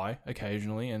die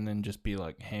occasionally and then just be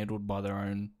like handled by their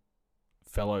own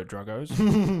fellow druggos.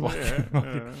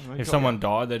 If someone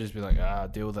died, they'd just be like,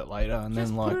 deal with it later. And just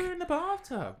then put like her in the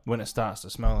bathtub. when it starts to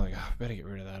smell, like, better get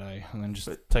rid of that, eh? And then just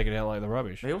take it out like the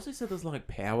rubbish. They also said there's like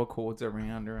power cords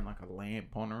around her and like a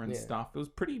lamp on her and Yeah. stuff. It was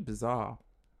pretty bizarre.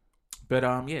 But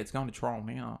yeah, it's going to trial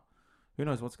now. Who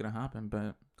knows what's going to happen?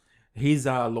 But his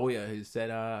lawyer has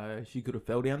said she could have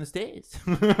fell down the stairs.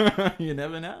 You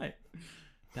never know.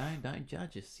 Don't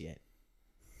judge us yet.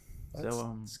 That's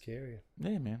So scary.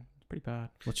 yeah, man, Pretty bad.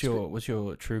 What's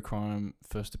your true crime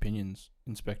first opinions,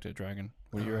 Inspector Dragon?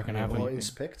 What do you reckon yeah, happened? Oh,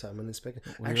 Inspector. I'm an inspector.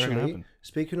 What do you reckon Actually, happened?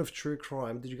 speaking of true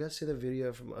crime, did you guys see the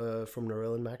video from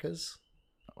Narelle and Macca's?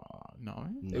 No.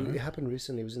 It happened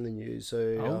recently. It was in the news.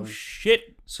 So Oh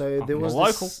shit! So there I'm was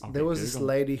local. this, I'll there get was this Google.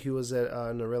 lady who was at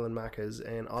Narelle and Macca's,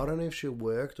 and I don't know if she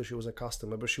worked or she was a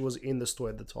customer, but she was in the store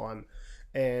at the time,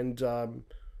 and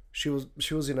she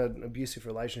was in an abusive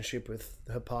relationship with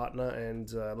her partner,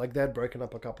 and like they had broken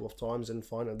up a couple of times, and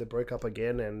finally they broke up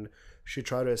again, and she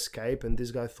tried to escape, and this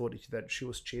guy thought that she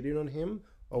was cheating on him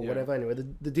or Yeah. whatever. Anyway,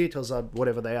 the details are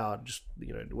whatever they are, just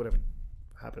whatever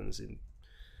happens in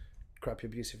crappy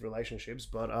abusive relationships,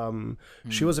 but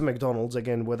she was at McDonald's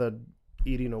again, whether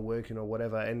eating or working or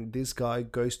whatever, and this guy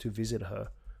goes to visit her,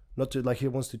 not to, like, he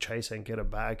wants to chase her and get her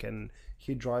back, and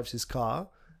he drives his car,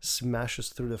 smashes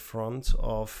through the front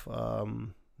of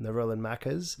Narelle and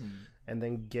Macca's, and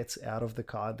then gets out of the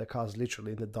car. The car's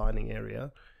literally in the dining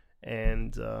area,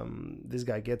 and this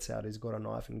guy gets out, he's got a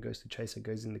knife and goes to chase her,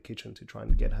 goes in the kitchen to try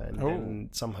and get her, and then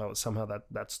somehow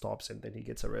that stops, and then he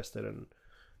gets arrested. And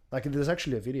like, there's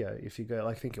actually a video if you go,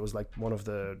 I think it was like one of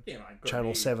the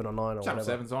Channel 7 or 9 or Channel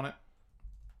whatever. 7's on it.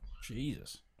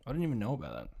 Jesus, I didn't even know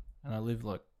about that, and I live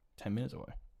like 10 minutes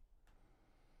away.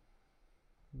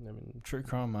 I mean, True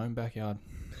crime, in my own backyard.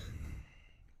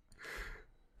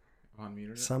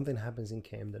 Unmuted it. something happens in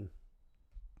Camden.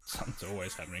 Something's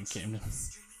always happening in Camden.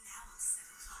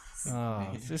 Oh,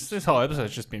 this whole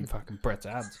episode's just been fucking Brett's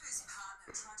ads.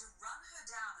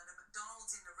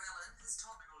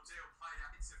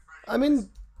 I mean,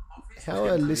 how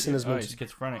are listeners Oh, meant he's to...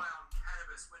 schizophrenic.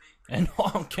 And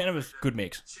on cannabis, good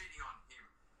mix.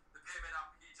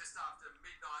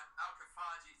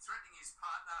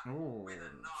 Oh,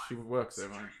 she works there,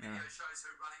 mate. Yeah.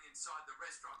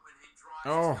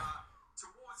 Oh,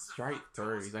 straight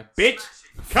through. He's like, bitch,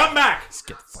 come back. Let's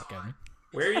get the fuck out of here.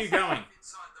 Where are you going?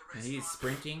 And he's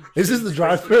sprinting. Is this the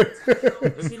drive-through?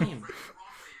 Look at him.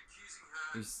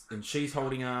 And she's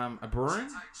holding a broom.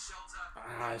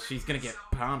 She's gonna get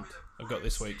pumped. I've got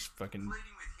this week's fucking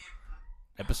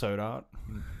episode art.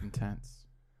 Intense.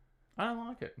 I don't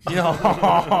like it.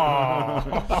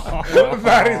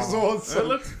 That is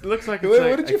awesome. It looks like Where-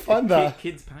 where did you find that?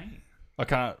 Kid's painting. I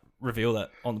can't reveal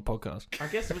that on the podcast. I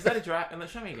guess, was that a dragon?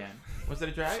 Let's show me again. Was that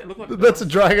a dragon? It looked like That's a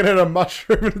dragon and a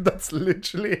mushroom. That's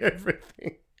literally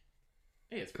everything.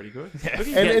 Yeah, it's pretty good. Yeah. Look at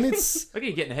you And getting, it's... look at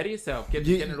you getting ahead of yourself. You-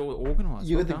 Getting it all organised.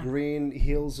 You Well got the done. green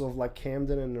hills of like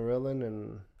Camden and Narellan,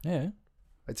 and Yeah.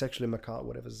 it's actually Macar,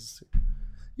 whatever's...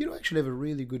 You don't actually have a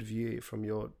really good view from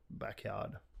your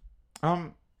backyard.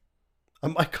 I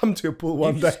might come to your pool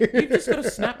one day. You've just got a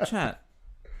Snapchat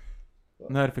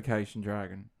notification,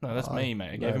 dragon. No, that's me,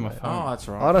 mate. I gave no, him my mate. phone. Oh, that's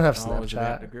right. I don't have I was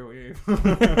about Snapchat. to grill you.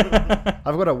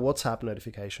 I've got a WhatsApp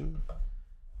notification.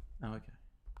 Oh, okay.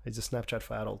 It's a Snapchat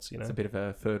for adults, you know. It's a bit of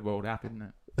a third world app, isn't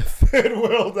it? third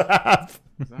world app.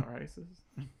 Is that racist?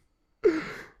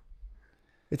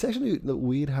 It's actually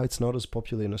weird how it's not as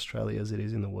popular in Australia as it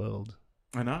is in the world.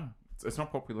 I know. It's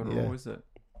not popular at Yeah. all, is it?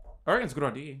 I reckon it's a good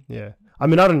idea. Yeah. I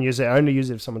mean, I don't use it. I only use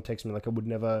it if someone texts me. Like, I would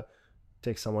never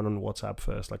text someone on WhatsApp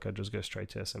first. Like, I just go straight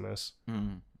to SMS.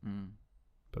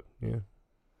 But, yeah.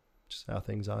 Just how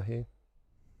things are here.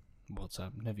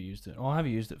 WhatsApp, never used it. Oh, I have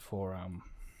used it for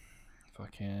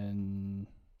fucking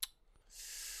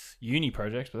uni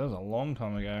projects, but that was a long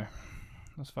time ago.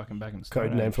 That's fucking back in the Code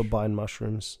Stone name Age. for buying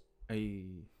mushrooms. I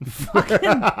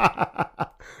yeah,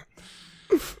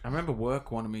 remember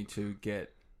work wanted me to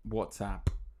get WhatsApp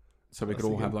so we could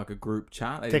all have like a group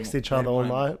chat. They Text didn't- each other they all wanted-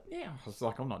 night. Yeah, I was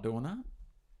like, I'm not doing that.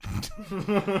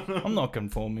 I'm not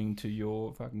conforming to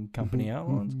your fucking company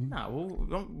outlines. No, well,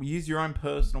 don't use your own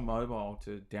personal mobile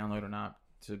to download an app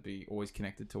to be always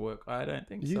connected to work. I don't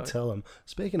think You so. tell them.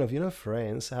 Speaking of,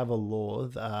 France have a law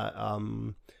that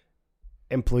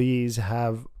employees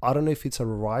have, I don't know if it's a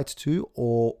right to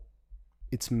or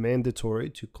it's mandatory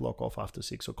to clock off after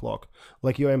 6 o'clock.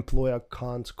 Like, your employer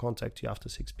can't contact you after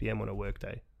 6 p.m. on a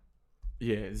workday.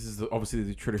 Yeah, this is obviously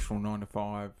the traditional 9 to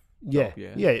 5. Yeah, job,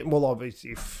 yeah. yeah. Well,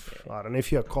 obviously, I don't know,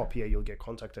 if you're a cop, yeah, you'll get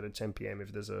contacted at 10 p.m.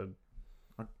 if there's a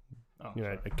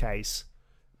a case.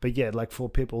 But yeah, like, for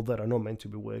people that are not meant to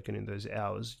be working in those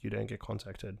hours, you don't get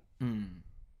contacted.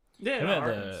 Yeah, How no, about I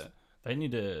reckon they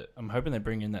need to. I'm hoping they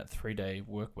bring in that 3-day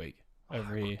work week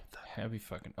every. That'd be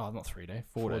fucking. Oh, not 3-day,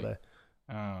 4-day.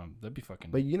 That'd be fucking.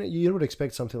 But you would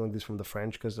expect something like this from the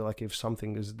French, because they're like, if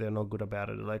something is, they're not good about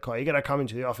it, they're like, oh, you're gonna come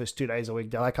into the office 2 days a week.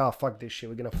 They're like, oh, fuck this shit,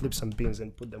 we're gonna flip some bins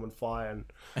and put them on fire and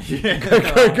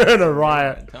go on a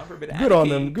riot. Time for a bit of Good on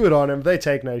anarchy. them, good on them. They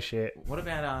take no shit. What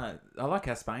about I like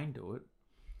how Spain do it.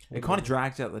 It kind of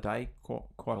drags out the day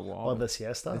quite a while. Oh, the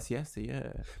siesta. The siesta,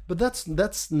 yeah. But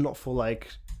that's not for like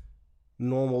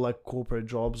normal like corporate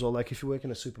jobs, or like if you work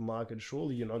in a supermarket,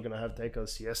 surely you're not gonna have take a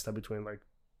siesta between like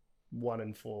 1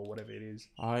 and 4, whatever it is.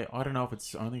 I don't know if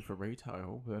it's only for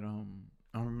retail, but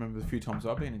I remember the few times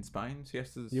I've been in Spain,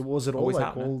 siestas. Yeah, was it all always like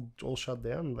happening. all shut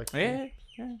down? Like Yeah.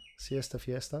 siesta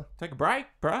fiesta. Take a break,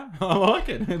 bro. I like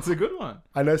it. It's a good one.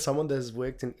 I know someone that's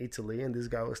worked in Italy, and this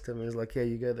guy was telling me, he's like, yeah,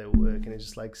 you go there work, and it's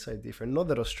just like so different. Not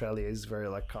that Australia is very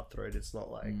like cutthroat. It's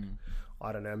not like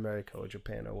I don't know, America or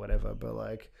Japan or whatever, but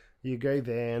like you go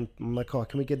there and I'm like, oh,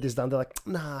 can we get this done? They're like,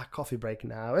 nah, coffee break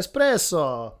now,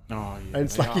 espresso. Oh yeah. And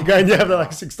it's like you go and you have that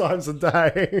like 6 times a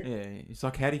day. Yeah, it's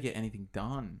like, how do you get anything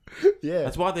done? Yeah.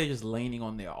 That's why they're just leaning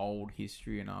on their old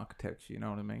history and architecture. You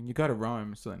know what I mean? You go to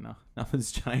Rome, so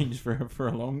nothing's changed for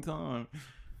a long time.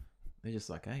 They're just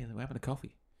like, hey, we're having a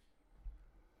coffee.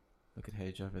 Look at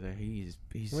Hedge over there. He's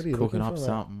What are you cooking looking up for, mate?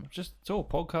 something. It's all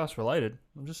podcast related.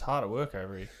 I'm just hard at work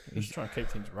over here. I'm just trying to keep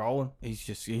things rolling. He's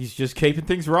just keeping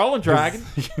things rolling, Dragon.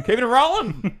 Keeping it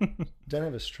rolling. Don't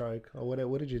have a stroke. Or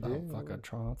what did you do? Oh, fuck, I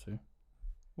try not to.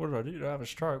 What did I do? Did I have a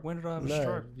stroke? When did I have a No,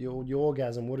 stroke? your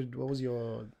orgasm. What was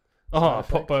your? Oh, I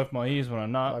effect? popped both my ears when I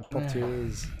nut. I popped your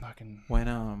ears. Fucking. When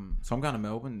so I'm going to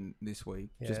Melbourne this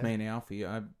week. Just Yeah. me and Alfie.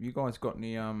 You guys got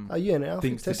any Oh yeah, now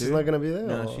things to Tess is do? not going to be there.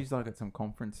 No, or? she's like at some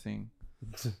conference thing.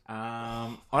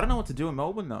 I don't know what to do in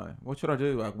Melbourne though. What should I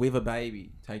do? Like with a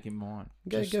baby, take him mine.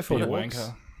 Go Just for be a walks.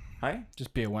 wanker. Hey,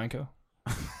 Just be a wanker.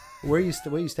 Where are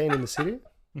you staying in the city?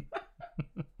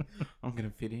 I'm gonna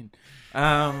fit in.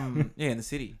 Yeah, in the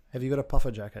city. Have you got a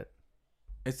puffer jacket?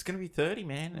 It's gonna be 30,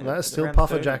 man. No, It's still around the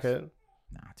puffer 30s. jacket.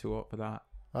 Nah, too hot for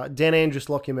that. Dan Andrews,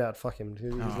 lock him out. Fuck him.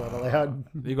 He's not allowed.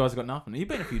 You guys got nothing. You've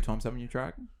been a few times, haven't you,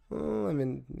 Dragon? Oh, I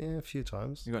mean, yeah, a few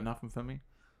times. You got nothing for me.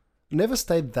 Never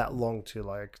stayed that long to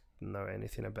like know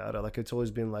anything about it. Like it's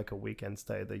always been like a weekend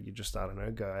stay that you just, I don't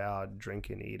know, go out,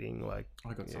 drinking, eating. Like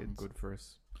I got something good for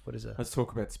us. what is it? Let's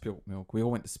talk about Spilt Milk. We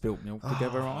all went to Spilt Milk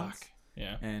together once.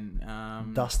 Yeah.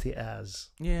 And Dusty as.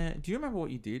 yeah, do you remember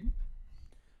what you did?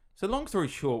 So long story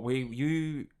short,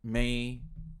 you, me,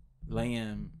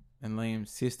 Liam, and Liam's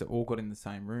sister all got in the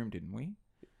same room, didn't we?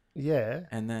 Yeah.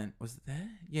 And then was it there?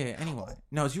 Yeah. Anyway,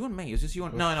 no, it was you and me. It was just you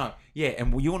and no. Yeah,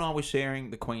 and you and I were sharing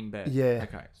the queen bed. Yeah.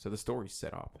 Okay, so the story's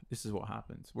set up. This is what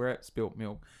happens. We're at Spilt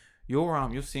Milk.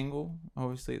 You're single,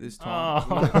 obviously at this time.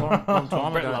 Long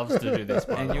time Brett ago. loves to do this,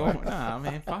 by And the you're, way. nah,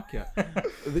 man, fuck you.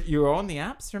 You were on the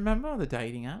apps, remember? The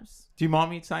dating apps. Do you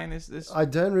mind me saying this? I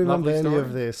don't remember Lovely any story.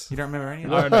 of this. You don't remember any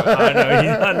of I it?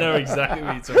 know, I know exactly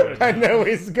what you're talking I about. know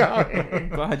he's I'm going.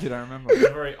 glad you don't remember. It's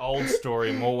a very old story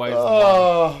in more ways than one.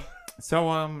 Oh.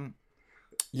 So,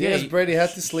 Yes, yeah, Brady had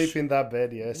to sleep in that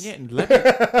bed, yes. Yeah, let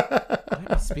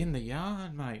me spin the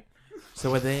yarn, mate. So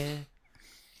we're there.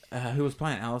 Who was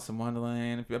playing Alice in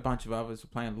Wonderland? A bunch of others were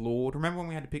playing Lord. Remember when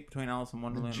we had to pick between Alice in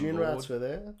Wonderland June and Lord? rats were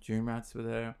there. June rats were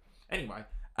there. Anyway,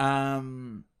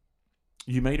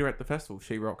 you meet her at the festival.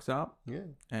 She rocks up, Yeah.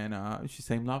 and she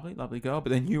seemed lovely girl. But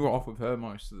then you were off with her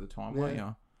most of the time, weren't Yeah.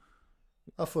 you?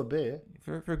 Oh, for a beer.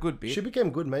 For a good bit. She became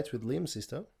good mates with Liam's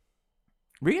sister.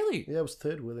 Really? Yeah, I was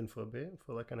third wheeling for a beer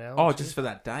for like an hour. Oh, or just two. for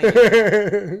that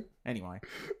day. Anyway,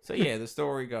 so yeah, the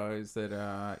story goes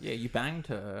that you banged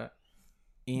her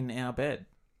in our bed.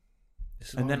 This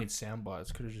is And why then- we need sound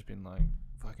bites. Could have just been like,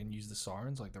 fucking use the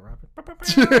sirens like the rapper.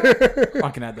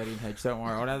 I can add that in, Hedge. Don't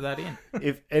worry, I'll add that in.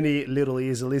 If any little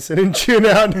ears are listening, tune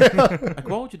out now. Like,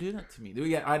 why would you do that to me?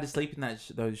 Yeah, I had to sleep in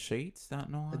those sheets that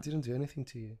I night. didn't do anything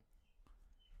to you.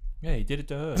 Yeah, he did it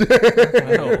to her.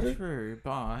 Well, true,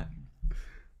 but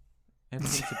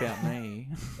everything's about me.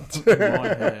 In my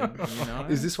head, you know?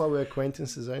 Is this why we're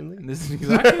acquaintances only? And this is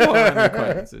exactly why I'm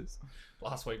acquaintances.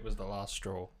 Last week was the last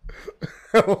straw.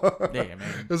 Yeah,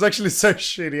 man. It was actually so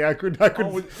shitty. I could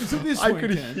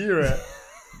hear it.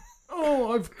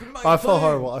 Oh, I felt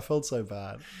horrible. I felt so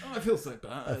bad. Oh, I feel so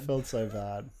bad. I felt so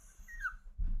bad.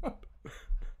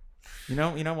 You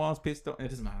know why I was pissed off? It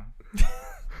doesn't matter.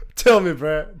 Tell me,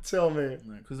 Brett. Tell me.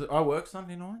 Because I work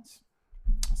Sunday nights.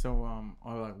 So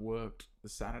I like worked the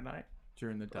Saturday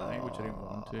during the day, which I didn't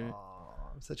want to. Oh,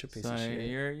 I'm such a piece So of shit.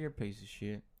 you're a piece of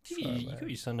shit. You got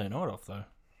your Sunday night off, though.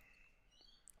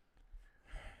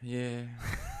 Yeah.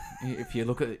 If you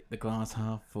look at the glass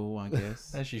half full, I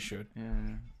guess. As you should. Yeah.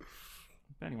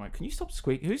 But anyway, can you stop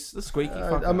squeaking? Who's the squeaky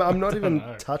fucker? I'm not even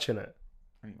know. touching it.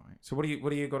 Anyway, so what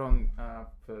do you got on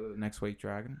for next week,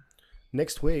 Dragon?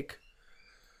 Next week.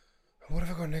 What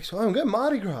have I got next week? I'm going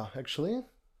Mardi Gras, actually.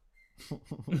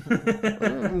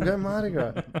 I'm going Mardi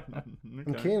Gras.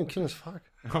 I'm keen as fuck.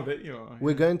 I bet you are.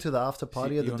 We're going to the after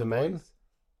party at the You on Domain. boys?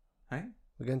 Hey?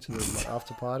 We're going to the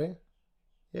after party.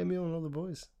 Yeah, me and all the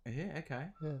boys. Yeah, okay.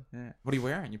 Yeah. What are you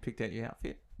wearing? You picked out your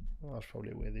outfit? Well, I'll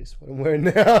probably wear this. What I'm wearing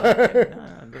now.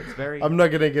 No, that's very... I'm not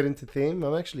gonna get into theme.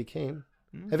 I'm actually keen.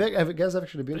 Mm. Have you guys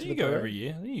actually been Don't to you the go parade? every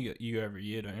year? I think you go every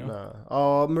year, don't you? No.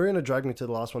 Oh, Marina dragged me to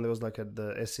the last one. There was like at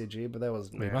the SCG, but that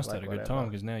was. We must have had a good time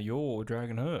because now you're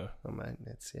dragging her. Oh mate,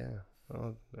 it's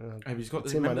Oh, Have you got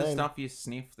it's the, in my remember the name. stuff you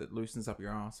sniff that loosens up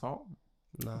your asshole?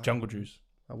 No, Jungle juice.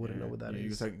 I wouldn't know what that you,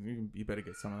 is. so you better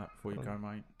get some of that before you go,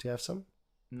 mate. Do you have some?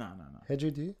 No.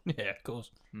 Hedgie, do you? Yeah, of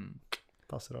course.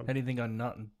 Pass it on. How do you think I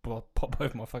nut and pop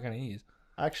both my fucking ears?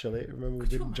 Actually, remember we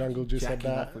Could you did Jungle Juice at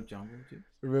jacking off that. with Jungle Juice?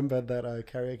 Remember that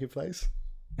karaoke place?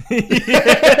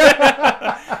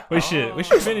 We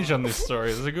should finish on this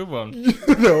story. It's a good one.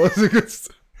 That was a good.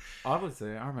 I was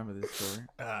there. I remember this story.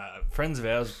 Friends of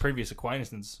ours, previous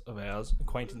acquaintances of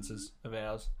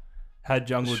ours, had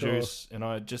jungle Sure. juice, and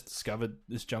I had just discovered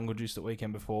this jungle juice the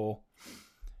weekend before.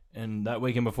 And that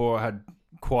weekend before, I had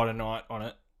quite a night on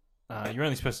it. You're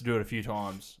only supposed to do it a few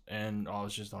times, and I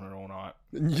was just on it all night.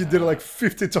 You did it like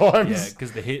 50 times. Yeah,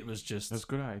 because the hit was just. That's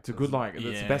good, eh? It's a good, like, it's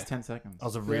the Yeah. best 10 seconds. I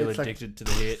was real it's like- addicted to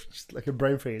the hit. Just like a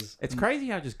brain freeze. It's crazy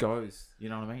how it just goes. You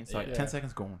know what I mean? It's like Yeah. 10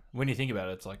 seconds gone. When you think about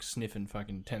it, it's like sniffing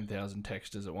fucking 10,000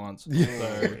 textures at once. Yeah.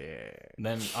 So Yeah.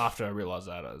 then after I realised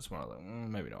that, I was one of like,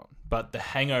 maybe not. But the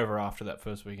hangover after that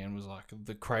first weekend was like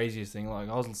the craziest thing. Like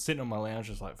I was sitting on my lounge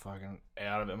just like fucking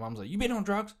out of it. Mum's like, "You been on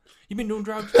drugs? You been doing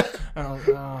drugs?" And I was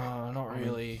like, "Oh, not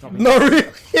really. No, really.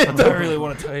 I don't really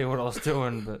want to tell you what I was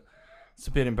doing, but it's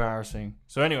a bit embarrassing."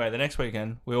 So anyway, the next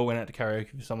weekend we all went out to karaoke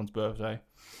for someone's birthday,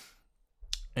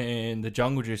 and the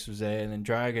Jungle Juice was there, and then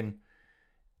Dragon.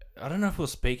 I don't know if we were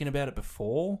speaking about it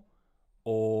before,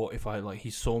 or if he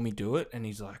saw me do it, and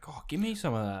he's like, "Oh, give me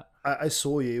some of that." I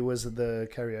saw you. It was at the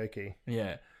karaoke.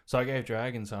 Yeah. So I gave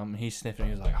Dragon some. He sniffed it.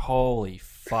 And he was like, "Holy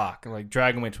fuck!" Like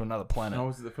Dragon went to another planet. Oh,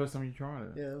 was it the first time you tried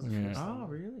it? Yeah, that was the Yeah. first time. Oh,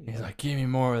 really? He's like, "Give me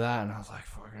more of that," and I was like,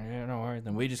 "Fucking yeah, no worries."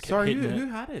 Then we just kept Sorry, hitting who it.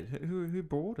 had it? Who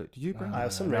brought it? Did you bring I it?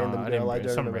 have some No, random I didn't girl. I bring-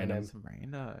 don't some remember her random.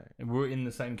 name. Some rando. And we were in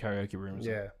the same karaoke room.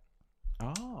 Yeah.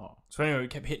 Oh. So anyway, we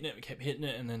kept hitting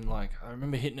it, and then like I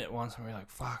remember hitting it once, and we were like,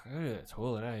 "Fuck, I gotta go to the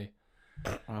toilet, eh?"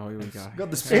 Oh, here we go.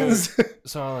 Got the spins.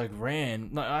 So I like ran.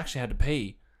 No, I actually had to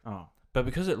pee, Oh. but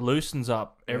because it loosens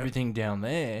up Yeah. everything down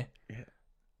there, Yeah.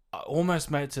 I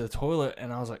almost made it to the toilet,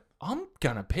 and I was like, "I'm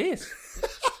gonna piss."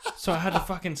 So I had to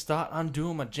fucking start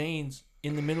undoing my jeans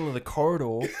in the middle of the corridor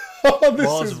Oh, while this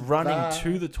I was is running bad.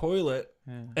 to the toilet,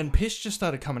 Yeah. and piss just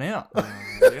started coming out.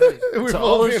 Really? We've So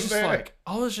all I was been just there.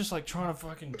 like trying to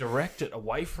fucking direct it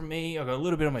away from me. I got a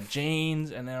little bit on my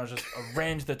jeans, and then I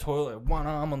ran to the toilet, one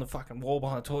arm on the fucking wall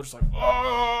behind the toilet, just like,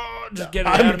 oh, just get it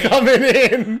out I'm of me. coming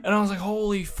in. And I was like,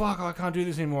 holy fuck, I can't do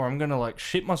this anymore. I'm gonna like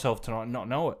shit myself tonight and not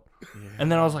know it. Yeah.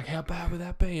 And then I was like, how bad would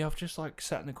that be? I've just like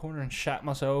sat in the corner and shat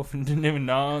myself and didn't even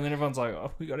know. And then everyone's like,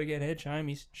 oh, we gotta get head shame.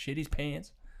 He's shit his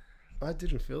pants. I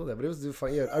didn't feel that, but it was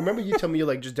fun. Yeah, I remember you telling me you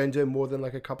like just don't do it more than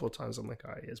like a couple of times. I'm like,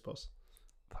 all right, yes, boss.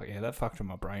 Fuck yeah, that fucked with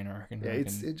my brain, I reckon. Yeah, I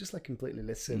it's reckon- it just like completely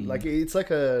listen. Mm. Like it's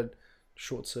like a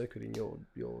short circuit in your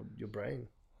brain.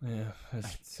 yeah. It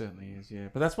certainly is, yeah.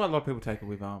 But that's why a lot of people take it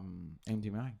with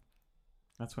MDMA.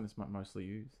 That's when it's mostly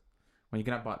used. When you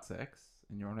can have butt sex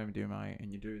and you're on MDMA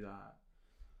and you do that.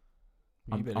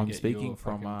 I'm speaking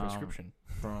from prescription.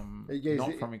 from Yeah,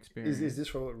 not from experience. Is this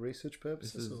for research This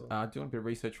purposes? is, or? do you want a bit of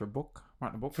research for a book?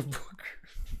 Writing a book? For book?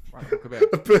 Writing a book about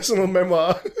A personal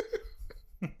memoir.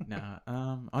 Nah,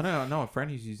 I know a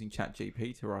friend who's using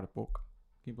ChatGPT to write a book.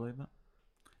 Can you believe that?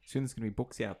 Soon there's gonna be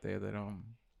books out there that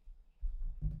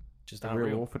Just the aren't real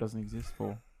real. author doesn't exist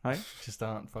for. Hey, Just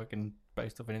aren't fucking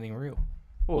based off anything real.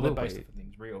 well, They're they'll based be. off of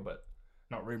things real, but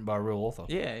not written by a real author.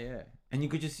 Yeah, yeah. And you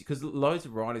could just because loads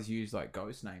of writers use like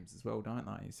ghost names as well, don't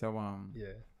they? So Yeah.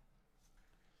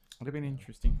 would have been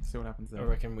interesting to see what happens I there.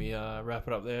 reckon we wrap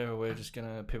it up there. We're just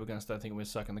people are gonna start thinking we're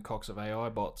sucking the cocks of AI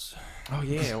bots. Oh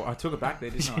yeah, well, I took it back there,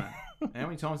 didn't I? How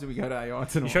many times did we go to AI You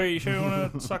tonight? sure you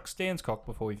want to suck Stan's cock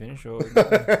before we finish? Or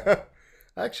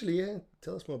Actually, yeah.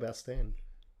 Tell us more about Stan.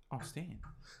 Oh, Stan.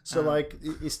 So, like,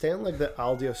 is Stan like the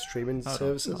Aldi of streaming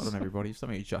services? Hold on, everybody. Just let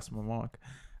me adjust my mic.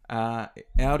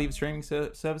 Audi of streaming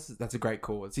services. That's a great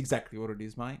call. It's exactly what it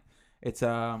is, mate. It's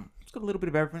got a little bit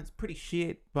of everything. It's pretty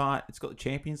shit, but it's got the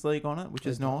Champions League on it, which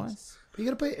is It does. nice. But you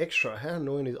got to pay extra. How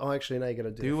annoying is? Oh, actually, now you got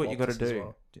to Do what you got to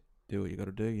do. Do what you got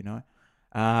to do. You know.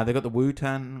 They got the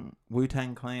Wu-Tang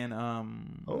Clan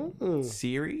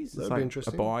series. That'd It's be like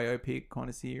interesting. a biopic kind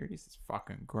of series. It's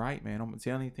fucking great, man. It's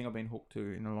the only thing I've been hooked to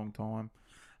in a long time,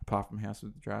 apart from House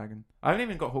of the Dragon. I haven't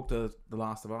even got hooked to The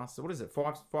Last of Us. So what is it?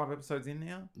 Five episodes in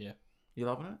now? Yeah. You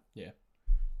loving it? Yeah.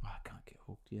 Oh, I can't get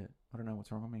hooked yet. I don't know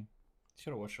what's wrong with me.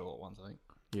 should have watched all at once. I think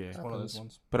Yeah. it's one of those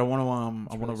ones. But I want to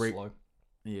It's I want to really slow.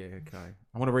 Yeah, okay.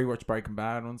 I want to rewatch Breaking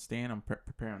Bad on Stan. I'm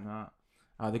preparing that.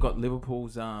 They've got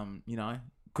Liverpool's,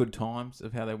 good times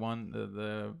of how they won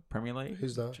the Premier League.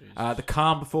 Who's that? The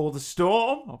Calm Before the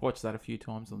Storm. I've watched that a few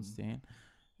times on Stan.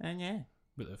 And yeah.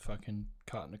 With a fucking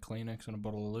carton of Kleenex and a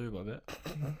bottle of lube, I bet.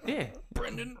 Yeah.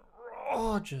 Brendan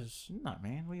Rodgers. No,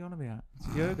 man. What are you on about?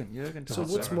 It's Jurgen. So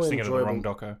what's I more was thinking of the wrong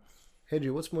enjoyable? doco.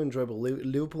 Hedgie, what's more enjoyable?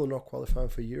 Liverpool not qualifying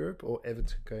for Europe or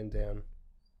Everton going down?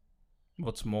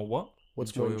 What's more what?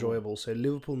 What's more enjoyable? So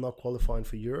Liverpool not qualifying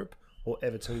for Europe or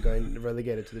Everton going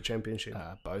relegated to the Championship?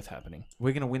 Both happening.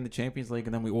 We're going to win the Champions League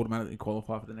and then we automatically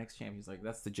qualify for the next Champions League.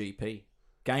 That's the GP.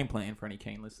 Game plan for any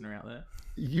keen listener out there.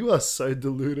 You are so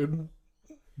deluded.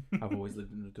 I've always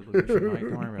lived in the delusion, mate.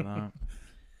 Don't worry about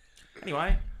that.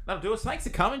 Anyway, that'll do us. Thanks for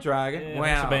coming, Dragon. Yeah, wow.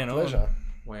 thanks for being on. Pleasure.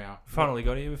 Wow. Finally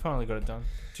got it. We finally got it done.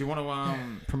 Do you want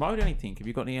to promote anything? Have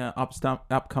you got any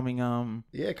upcoming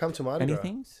Yeah, come to Mardi Gras.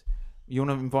 anything? You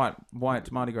want to invite Wyatt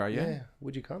to Mardi Gras, yeah?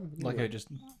 Would you come? Like I just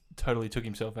totally took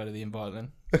himself out of the invite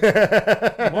then.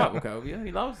 Wyatt will go with you.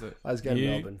 He loves it. I was going to You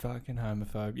Melbourne. fucking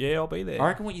homophobe. Yeah, I'll be there. I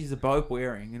reckon what you're both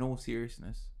wearing, in all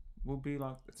seriousness, will be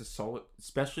like, it's a solid,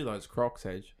 especially those Crocs,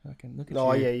 Edge. Fucking look at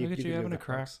Oh, you. yeah, you look at could you do having the a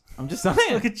crack. Crocs. I'm just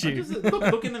saying. Look at you.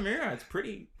 Look in the mirror. It's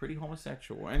pretty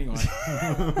homosexual. Anyway.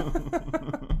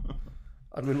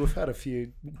 I mean, we've had a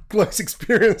few close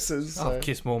experiences. So. I've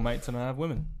kissed more mates than I have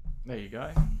women. There you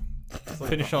go.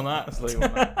 Finish on that. Let's leave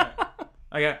on that.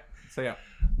 Okay. See ya.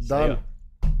 Done. See ya.